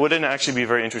it wouldn't actually be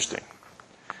very interesting.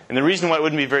 And the reason why it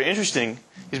wouldn't be very interesting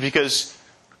is because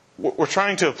we're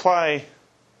trying to apply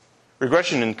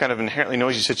regression in kind of inherently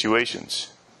noisy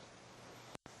situations.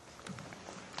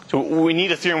 So we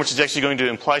need a theorem which is actually going to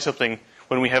imply something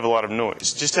when we have a lot of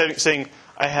noise. Just saying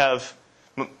I have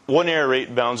one error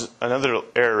rate bounds another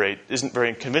error rate isn't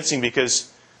very convincing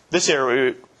because this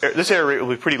error rate will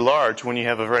be pretty large when you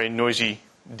have a very noisy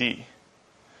D.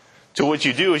 So what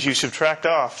you do is you subtract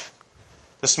off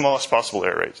the smallest possible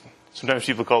error rate. Sometimes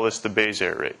people call this the Bayes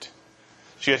error rate.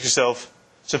 So you ask yourself,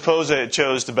 suppose that it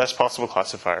chose the best possible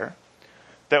classifier.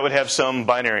 That would have some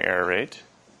binary error rate.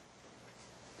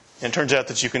 And it turns out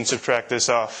that you can subtract this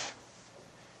off.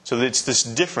 So that it's this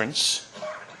difference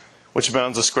which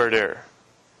bounds a squared error.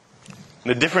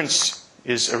 And the difference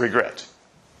is a regret.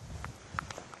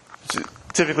 So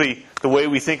typically, the way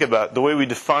we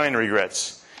define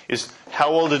regrets is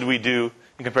how well did we do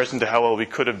in comparison to how well we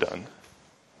could have done.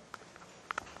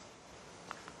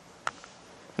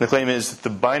 And the claim is that the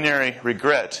binary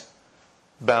regret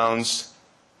bounds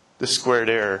the squared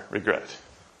error regret.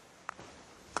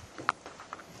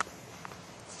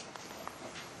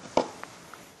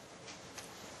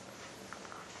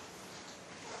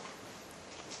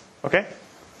 Okay?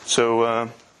 So,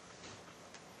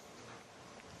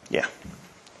 yeah.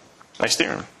 Nice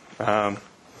theorem. How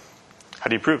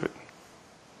do you prove it?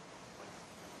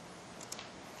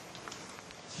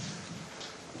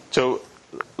 So,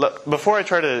 before I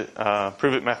try to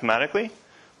prove it mathematically,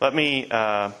 let me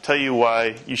tell you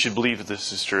why you should believe that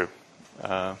this is true.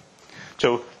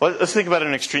 So, let's think about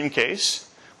an extreme case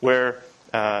where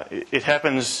it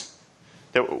happens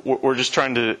that we're just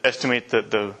trying to estimate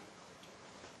the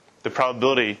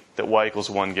probability that y equals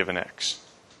 1 given x.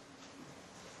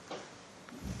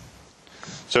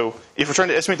 So if we're trying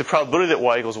to estimate the probability that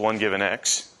y equals 1 given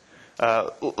x,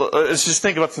 let's just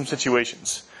think about some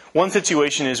situations. One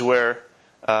situation is where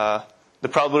the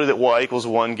probability that y equals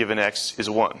 1 given x is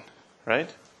 1, right?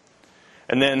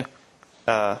 And then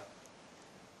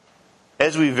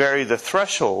as we vary the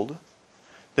threshold,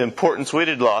 the importance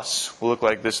weighted loss will look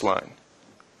like this line.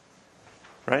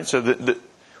 Right? So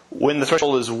when the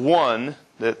threshold is 1,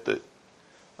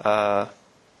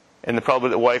 and the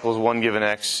probability that y equals 1 given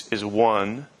x is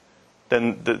 1,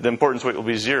 then the importance weight will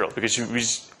be 0. Because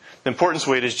the importance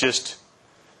weight is just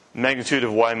magnitude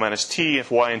of y minus t.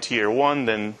 If y and t are 1,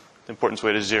 then the importance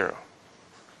weight is 0.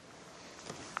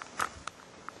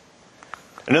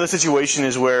 Another situation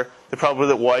is where the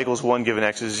probability that y equals 1 given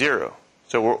x is 0.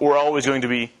 So we're always going to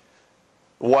be,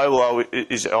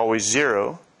 is always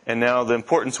 0. And now the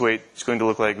importance weight is going to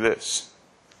look like this.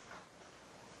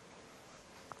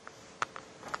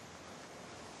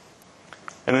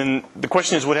 And then the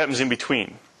question is, what happens in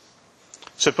between?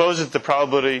 Suppose that the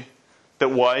probability that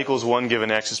y equals 1 given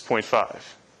x is 0.5.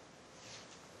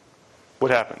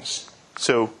 What happens?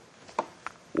 So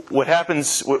what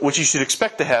happens, what you should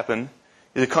expect to happen,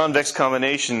 is a convex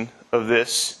combination of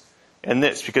this and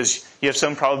this. Because you have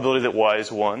some probability that y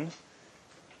is 1.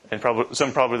 And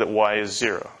some probability that y is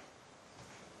 0.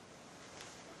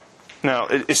 Now,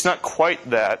 it's not quite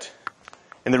that.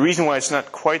 And the reason why it's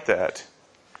not quite that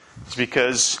is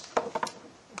because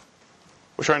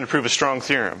we're trying to prove a strong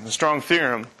theorem. The strong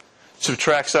theorem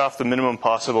subtracts off the minimum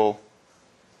possible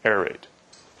error rate.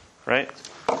 Right?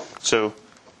 So,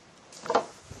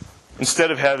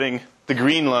 instead of having the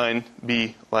green line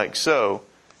be like so,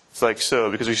 it's like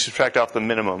so because we subtract off the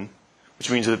minimum, which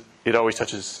means that it always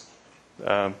touches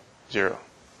 0.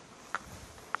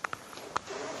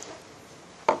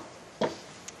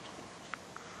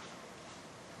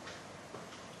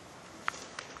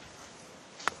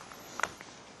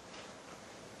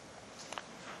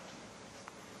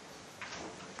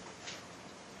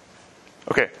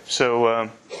 Okay, so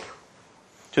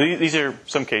these are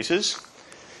some cases,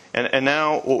 and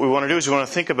now what we want to do is we want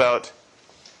to think about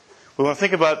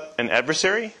an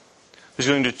adversary who's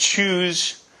going to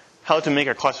choose how to make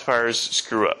our classifiers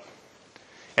screw up.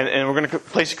 And we're going to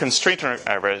place a constraint on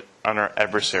our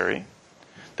adversary.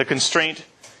 The constraint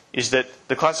is that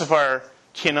the classifier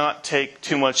cannot take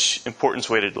too much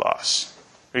importance-weighted loss.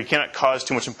 Or you cannot cause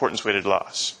too much importance-weighted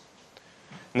loss.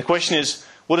 And the question is,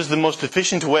 what is the most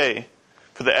efficient way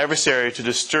for the adversary to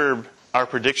disturb our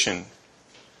prediction,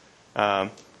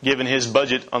 given his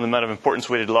budget on the amount of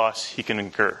importance-weighted loss he can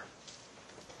incur?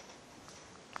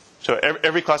 So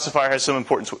every classifier has some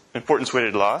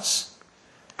importance-weighted loss.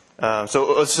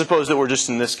 So let's suppose that we're just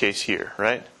in this case here,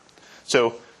 right?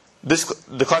 So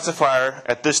the classifier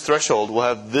at this threshold will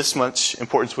have this much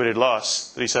importance-weighted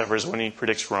loss that he suffers when he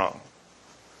predicts wrong.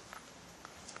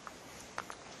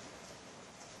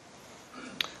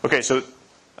 Okay, so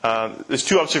there's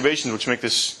two observations which make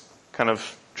this kind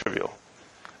of trivial.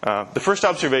 The first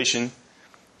observation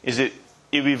is that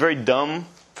it would be very dumb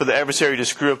for the adversary to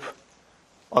screw up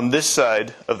on this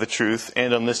side of the truth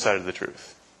and on this side of the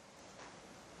truth.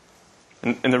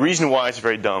 And the reason why it's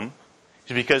very dumb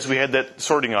is because we had that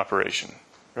sorting operation,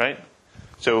 right?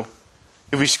 So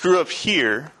if we screw up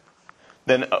here,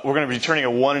 then we're going to be turning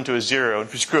a 1 into a 0.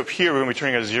 If we screw up here, we're going to be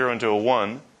turning a 0 into a 1.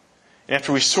 And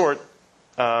after we sort,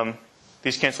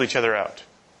 these cancel each other out.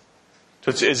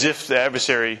 So it's as if the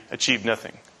adversary achieved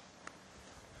nothing.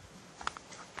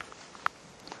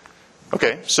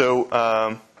 Okay, so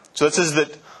that says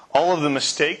that all of the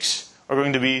mistakes are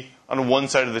going to be on one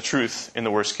side of the truth in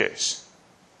the worst case.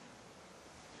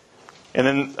 And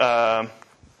then a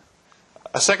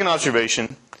second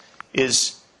observation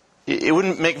is it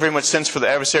wouldn't make very much sense for the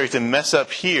adversary to mess up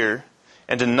here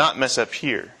and to not mess up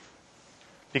here.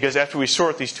 Because after we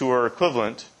sort, these two are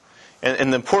equivalent.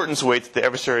 And the importance weight that the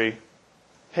adversary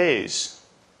pays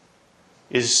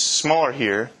is smaller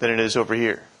here than it is over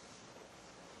here.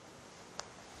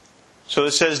 So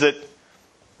it says that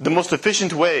the most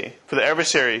efficient way for the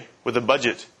adversary with a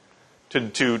budget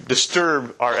to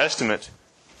disturb our estimate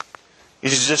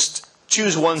is to just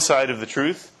choose one side of the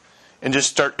truth and just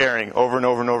start erring over and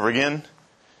over and over again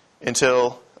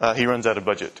until he runs out of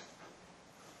budget.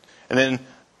 And then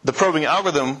the probing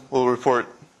algorithm will report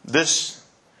this,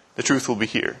 the truth will be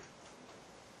here.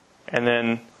 And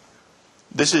then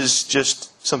this is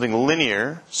just something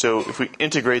linear, so if we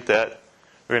integrate that,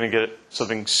 we're going to get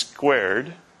something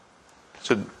squared.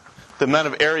 So the amount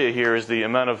of area here is the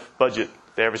amount of budget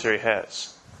the adversary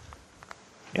has.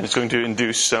 And it's going to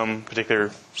induce some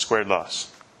particular squared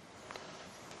loss.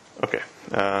 Okay.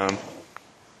 That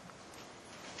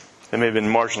may have been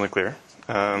marginally clear.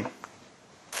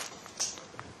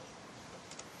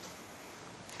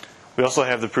 We also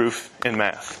have the proof in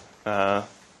math.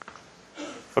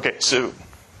 Okay, so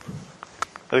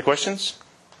other questions?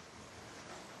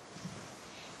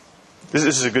 This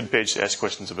is a good page to ask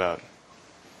questions about.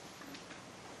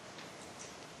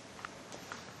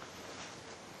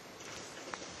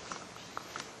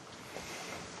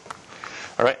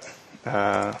 All right.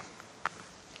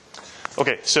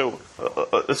 Okay, so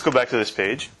let's go back to this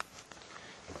page.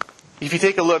 If you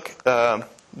take a look, the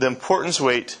importance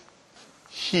weight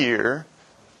here,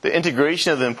 the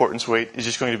integration of the importance weight is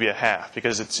just going to be a half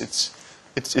because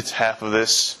it's half of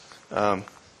this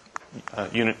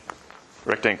unit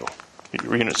rectangle,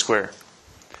 unit square.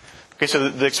 Okay, so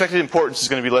the expected importance is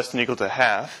going to be less than or equal to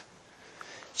half.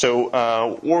 So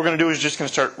what we're going to do is just going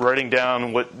to start writing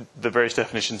down what the various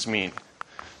definitions mean.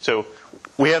 So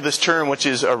we have this term which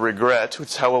is a regret, which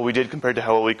is how well we did compared to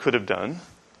how well we could have done.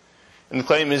 And the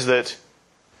claim is that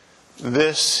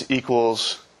this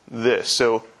equals this.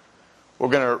 So we're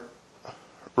going to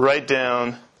write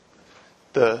down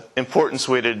the importance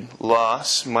weighted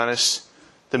loss minus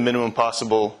the minimum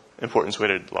possible importance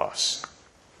weighted loss.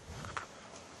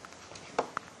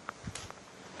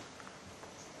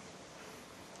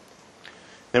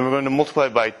 Then we're going to multiply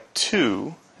by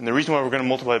 2. And the reason why we're going to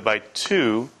multiply by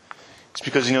 2 is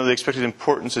because you know the expected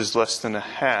importance is less than a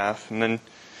half. And then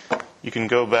you can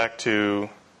go back to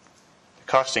the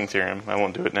costing theorem. I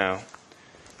won't do it now.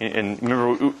 And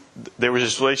remember, there was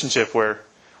this relationship where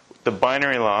the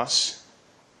binary loss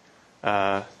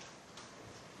times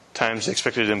the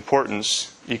expected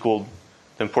importance equaled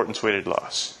the importance weighted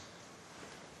loss.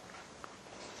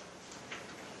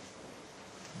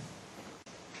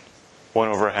 One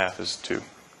over a half is 2.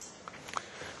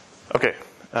 Okay.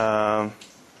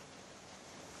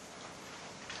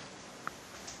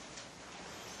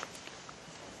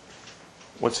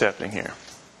 What's happening here?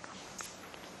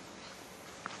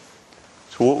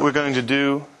 So what we're going to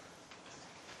do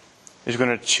is we're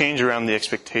going to change around the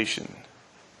expectation.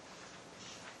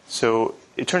 So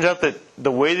it turns out that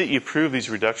the way that you prove these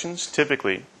reductions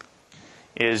typically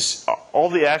is all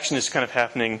the action is kind of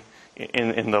happening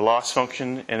in the loss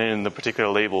function and in the particular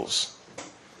labels.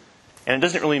 And it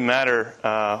doesn't really matter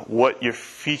what your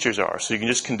features are, so you can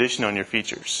just condition on your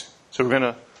features. So we're going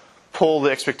to pull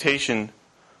the expectation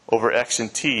over x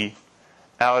and t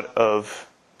out of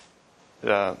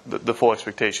the full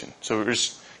expectation. So we're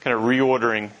just kind of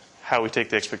reordering how we take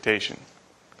the expectation.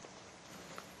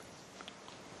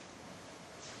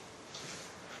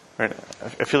 All right,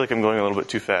 I feel like I'm going a little bit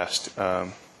too fast.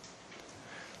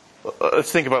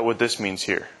 Let's think about what this means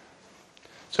here.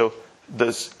 So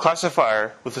this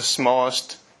classifier with the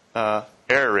smallest error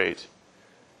rate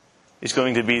is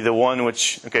going to be the one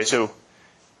which, okay, so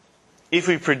if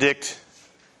we predict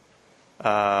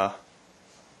 1,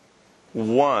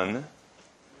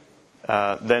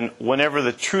 then whenever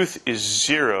the truth is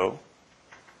 0,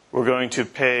 we're going to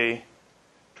pay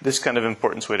this kind of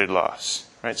importance weighted loss.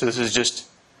 Right? So this is just,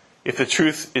 if the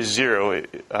truth is 0,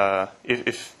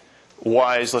 if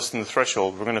y is less than the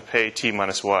threshold, we're going to pay t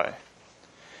minus y.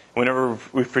 Whenever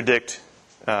we predict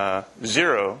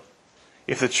 0,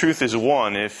 if the truth is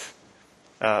 1, if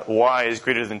y is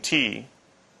greater than t,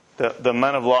 the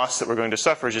amount of loss that we're going to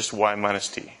suffer is just y minus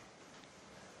t.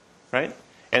 Right?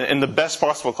 And the best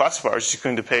possible classifier is just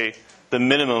going to pay the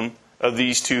minimum of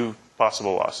these two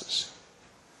possible losses.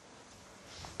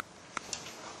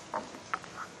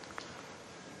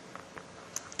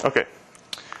 Okay.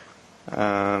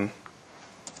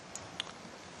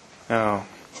 Now,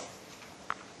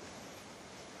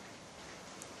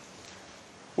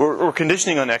 we're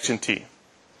conditioning on x and t.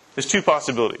 There's two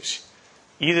possibilities.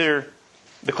 Either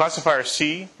the classifier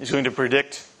C is going to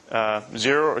predict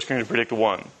 0 or it's going to predict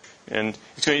 1. And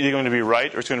it's either going to be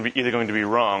right or it's either going to be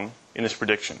wrong in this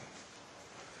prediction.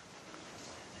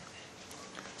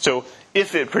 So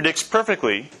if it predicts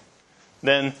perfectly,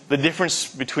 then the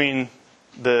difference between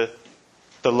the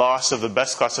loss of the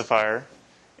best classifier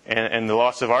and the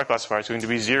loss of our classifier is going to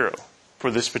be 0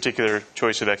 for this particular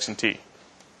choice of x and t.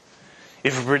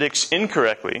 If it predicts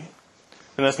incorrectly,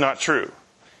 then that's not true.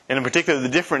 And in particular, the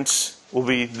difference will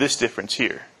be this difference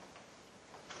here,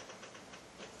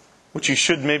 which you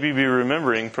should maybe be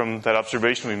remembering from that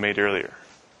observation we made earlier.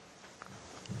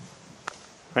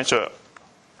 Right, so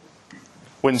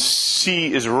when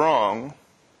C is wrong,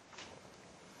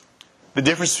 the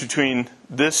difference between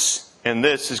this and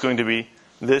this is going to be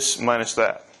this minus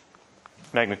that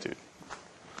magnitude.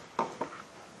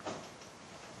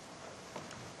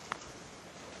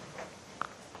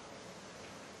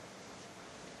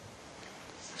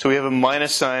 So we have a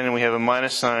minus sign and we have a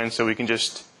minus sign, so we can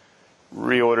just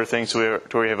reorder things to where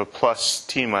we have a plus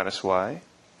t minus y.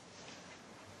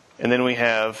 And then we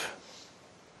have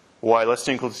y less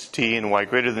than or equal to t and y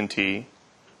greater than t,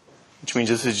 which means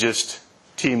this is just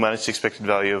t minus the expected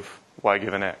value of y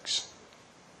given x.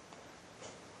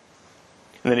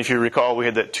 And then if you recall, we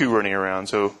had that 2 running around.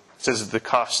 So it says that the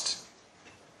cost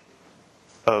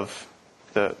of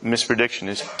the misprediction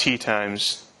is t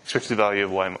times expected value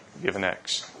of y given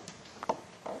x.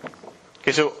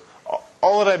 Okay, so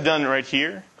all that I've done right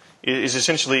here is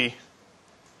essentially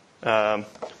what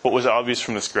was obvious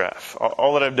from this graph.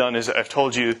 All that I've done is I've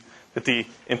told you that the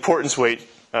importance weight,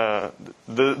 the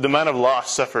amount of loss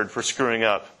suffered for screwing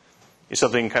up, is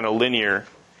something kind of linear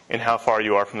in how far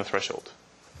you are from the threshold.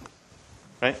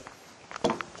 Right?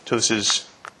 So this is,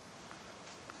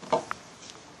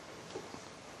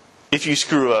 if you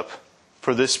screw up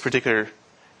for this particular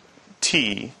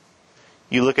t,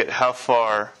 you look at how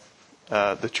far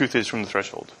the truth is from the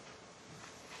threshold.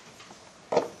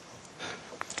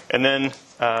 And then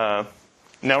now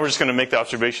we're just going to make the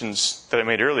observations that I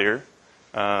made earlier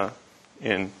in a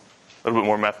little bit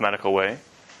more mathematical way.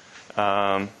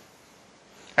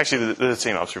 Actually, they're the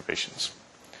same observations.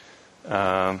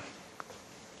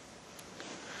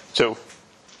 So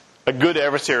a good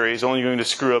adversary is only going to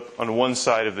screw up on one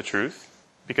side of the truth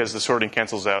because the sorting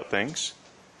cancels out things.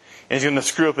 And he's going to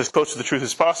screw up as close to the truth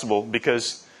as possible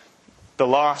because the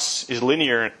loss is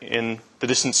linear in the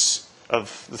distance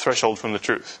of the threshold from the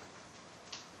truth.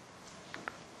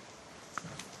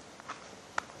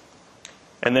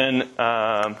 And then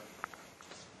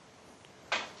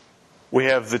we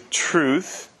have the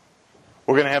truth.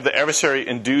 We're going to have the adversary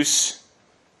induce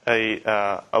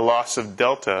a loss of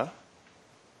delta.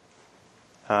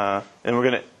 And we're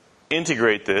going to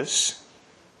integrate this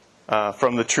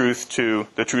from the truth to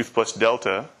the truth plus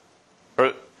delta.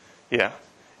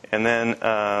 And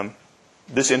then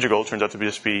this integral turns out to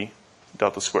just be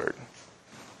delta squared.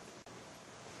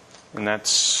 And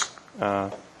that's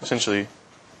essentially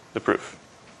the proof.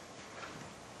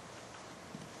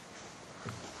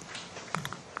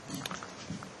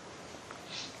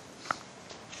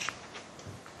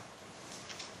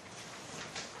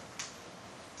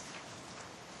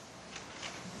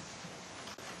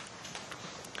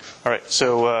 All right,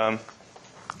 so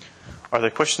are there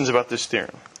questions about this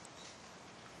theorem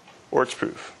or its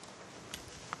proof?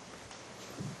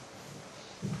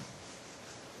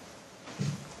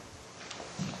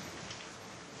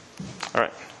 All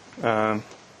right.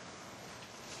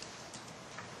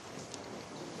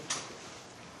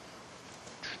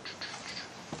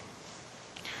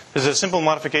 There's a simple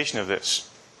modification of this.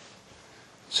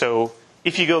 So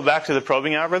if you go back to the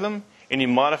probing algorithm and you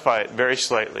modify it very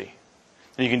slightly,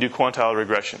 then you can do quantile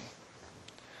regression.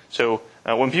 So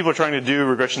when people are trying to do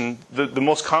regression, the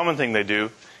most common thing they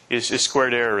do is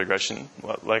squared error regression,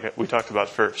 like we talked about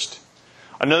first.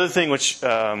 Another thing which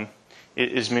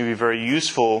is maybe very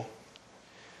useful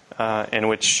and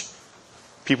which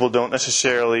people don't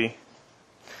necessarily...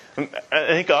 I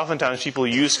think oftentimes people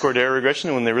use squared error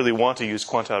regression when they really want to use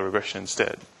quantile regression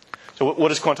instead. So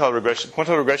what is quantile regression?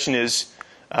 Quantile regression is...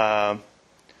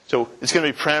 So it's going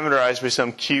to be parameterized by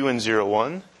some q in 0,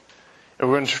 1. And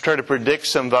we're going to try to predict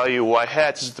some value y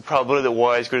hat. This is the probability that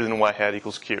y is greater than y hat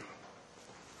equals q.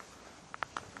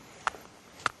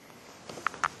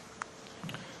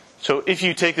 So if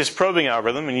you take this probing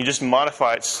algorithm and you just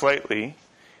modify it slightly,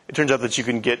 it turns out that you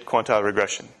can get quantile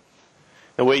regression.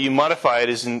 The way you modify it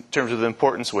is in terms of the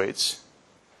importance weights.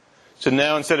 So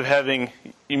now instead of having,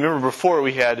 you remember before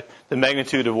we had the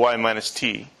magnitude of y minus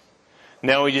t.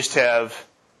 Now we just have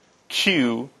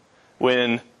q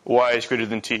when y is greater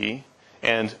than t,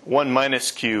 and 1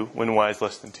 minus q when y is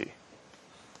less than t.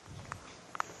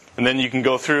 And then you can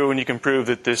go through and you can prove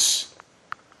that the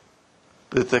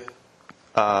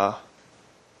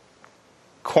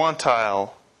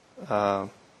quantile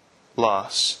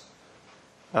loss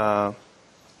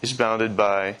is bounded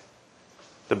by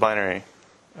the binary.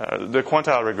 The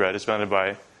quantile regret is bounded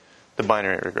by the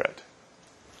binary regret.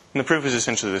 And the proof is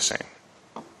essentially the same.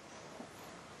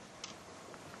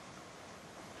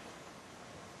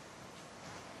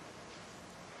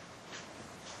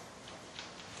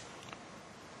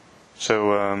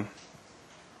 So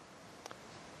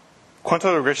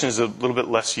quantile regression is a little bit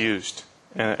less used.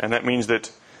 And that means that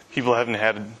people haven't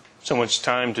had so much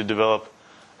time to develop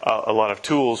a lot of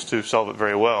tools to solve it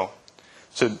very well.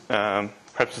 So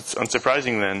perhaps it's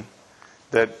unsurprising then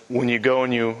that when you go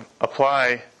and you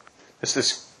apply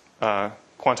this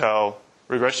quantile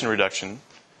regression reduction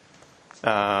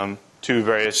to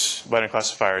various binary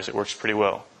classifiers, it works pretty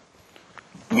well.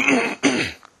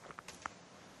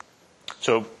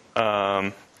 So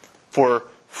for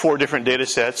 4 different data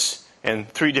sets and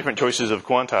 3 different choices of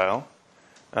quantile,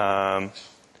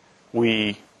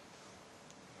 we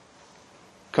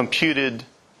computed,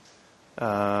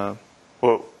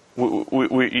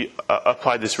 we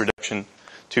applied this reduction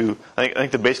to, I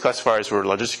think the base classifiers were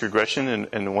logistic regression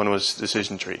and one was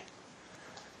decision tree.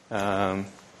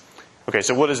 Okay,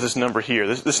 so what is this number here?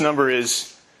 This number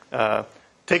is,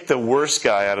 take the worst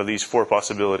guy out of these 4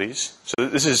 possibilities. So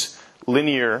this is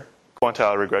linear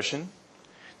quantile regression.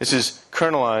 This is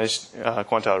kernelized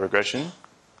quantile regression.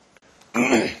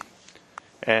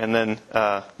 And then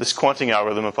this quanting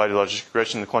algorithm applied to logistic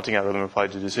regression, the quanting algorithm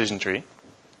applied to decision tree.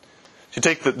 So you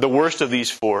take the worst of these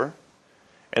 4,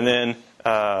 and then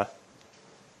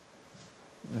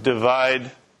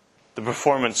divide the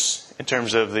performance in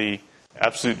terms of the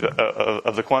absolute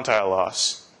of the quantile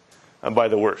loss by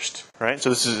the worst, right? So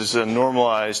this is a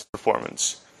normalized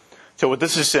performance. So what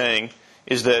this is saying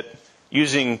is that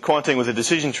using quanting with a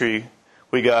decision tree,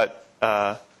 we got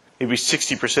maybe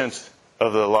 60%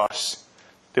 of the loss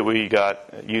that we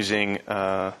got using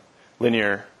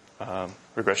linear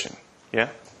regression. Yeah?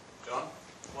 John,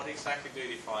 what exactly do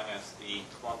you define as the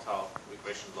quantile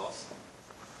regression loss?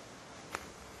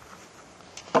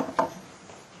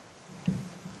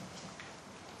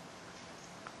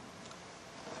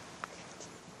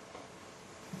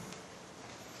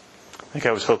 I think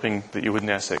I was hoping that you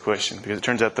wouldn't ask that question because it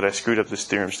turns out that I screwed up this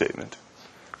theorem statement.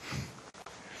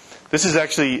 This is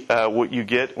actually what you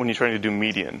get when you're trying to do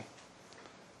median.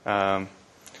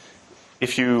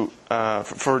 If you,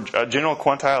 for a general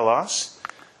quantile loss,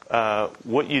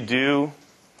 what you do,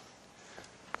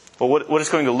 well, what it's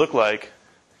going to look like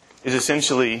is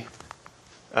essentially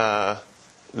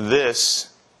this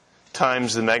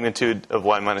times the magnitude of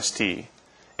y minus t,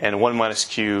 and 1 minus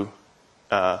q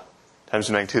times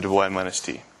the magnitude of y minus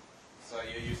t. So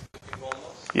you're using the pinball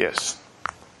loss? Yes.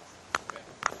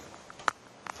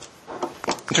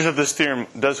 It turns out this theorem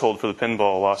does hold for the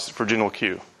pinball loss for general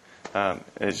Q.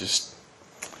 It's just,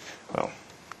 well.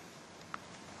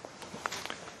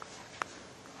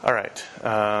 All right.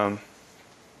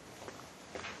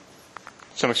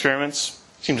 Some experiments.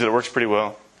 Seems that it works pretty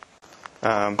well.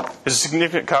 There's a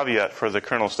significant caveat for the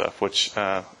kernel stuff, which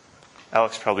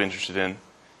Alex is probably interested in.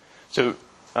 So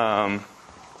there are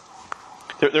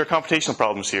computational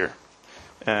problems here.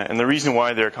 And the reason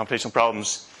why there are computational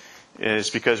problems is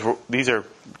because these are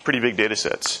pretty big data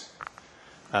sets.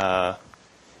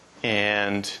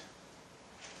 And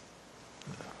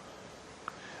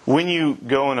when you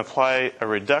go and apply a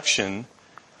reduction,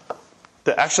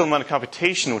 the actual amount of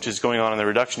computation which is going on in the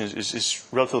reduction is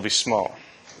relatively small.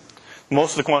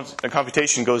 Most of the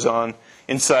computation goes on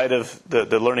inside of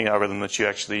the learning algorithm that you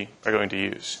actually are going to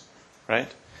use, right?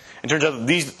 It turns out that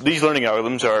these learning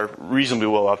algorithms are reasonably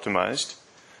well optimized.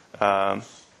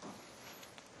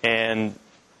 And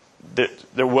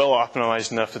they're well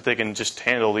optimized enough that they can just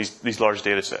handle these large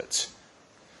data sets.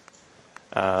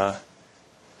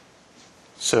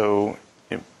 So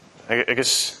I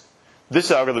guess this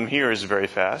algorithm here is very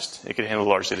fast. It can handle a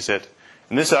large data set.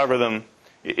 And this algorithm,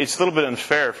 it's a little bit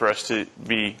unfair for us to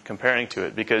be comparing to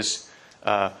it because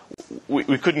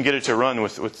we couldn't get it to run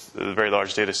with a very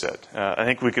large data set. I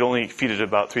think we could only feed it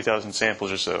about 3,000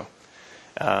 samples or so.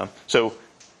 So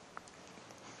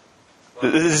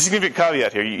There's a significant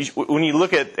caveat here. When you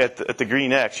look at the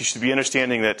green X, you should be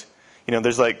understanding that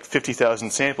there's like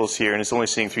 50,000 samples here, and it's only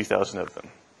seeing 3,000 of them.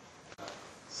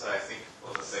 So I think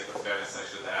for the sake of fairness, I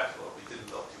should add, well, we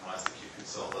didn't optimize the QQ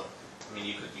solver. I mean,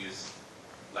 you could use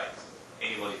like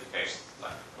any modifications,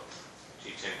 like what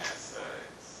G-Chain has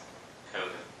its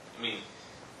code. I mean,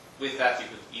 with that you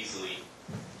could easily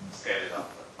scale it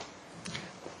up.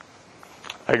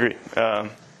 I agree.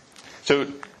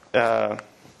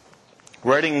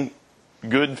 Writing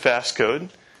good, fast code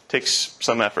takes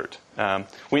some effort.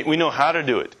 We know how to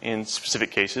do it in specific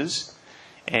cases,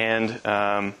 and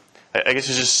I guess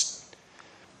it's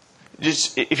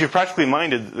just if you're practically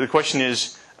minded, the question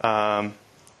is,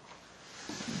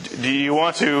 do you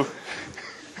want to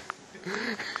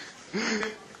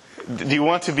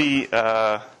be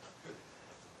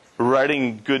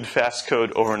writing good, fast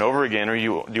code over and over again, or do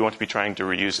you want to be trying to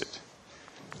reuse it?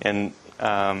 And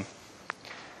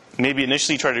maybe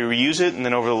initially try to reuse it, and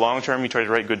then over the long term, you try to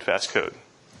write good, fast code.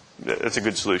 That's a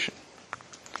good solution.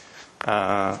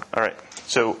 All right.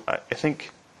 So I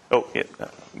think, I'm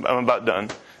about done.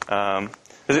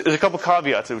 There's a couple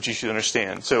caveats which you should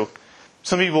understand. So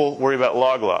some people worry about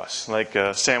log loss, like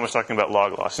Sam was talking about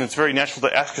log loss. And it's very natural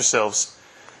to ask yourselves,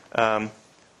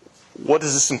 what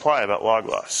does this imply about log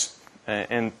loss?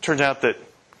 And it turns out that it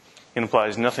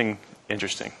implies nothing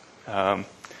interesting. And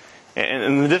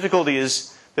the difficulty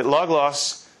is that log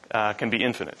loss can be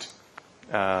infinite.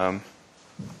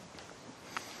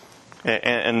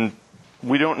 And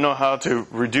we don't know how to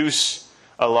reduce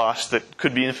a loss that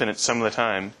could be infinite some of the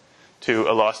time to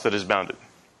a loss that is bounded.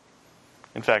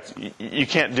 In fact, you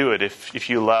can't do it if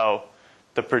you allow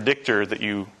the predictor that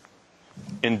you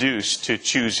induce to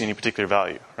choose any particular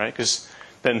value, right? Because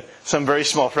then some very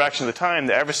small fraction of the time,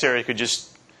 the adversary could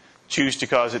just choose to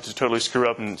cause it to totally screw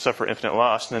up and suffer infinite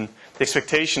loss. And then the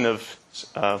expectation of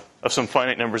some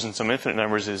finite numbers and some infinite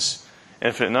numbers is an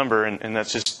infinite number, and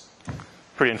that's just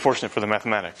pretty unfortunate for the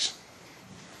mathematics.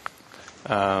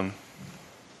 Another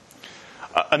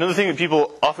thing that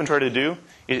people often try to do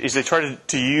is they try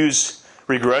to use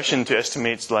regression to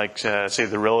estimate, like, say,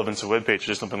 the relevance of web pages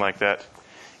or something like that.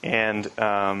 And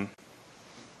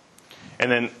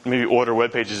then maybe order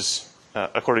web pages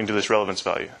according to this relevance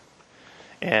value.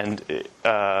 And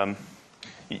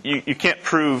you can't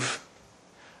prove,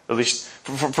 at least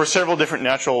for several different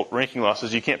natural ranking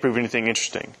losses, you can't prove anything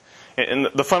interesting. And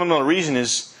the fundamental reason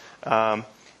is,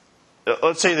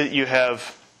 let's say that you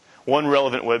have one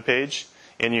relevant web page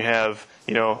and you have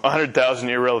 100,000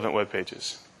 irrelevant web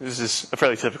pages. This is a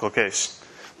fairly typical case.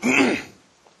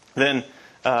 Then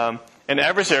an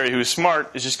adversary who is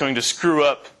smart is just going to screw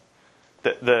up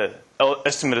the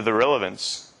estimate of the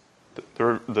relevance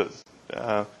for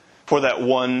that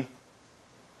one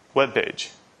web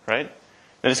page, right?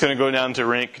 And it's going to go down to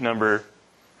rank number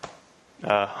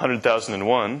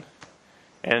 100,001,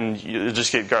 and you'll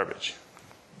just get garbage.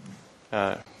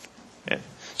 So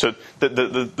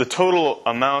the total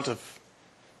amount of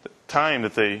time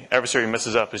that the adversary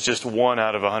messes up is just 1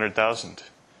 out of 100,000.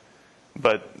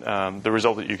 But the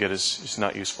result that you get is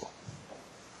not useful.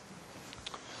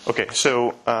 Okay,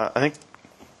 so I think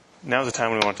now's the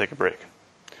time when we want to take a break.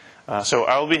 So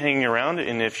I'll be hanging around,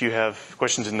 and if you have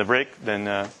questions in the break, then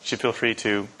you should feel free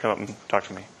to come up and talk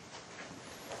to me.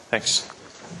 Thanks.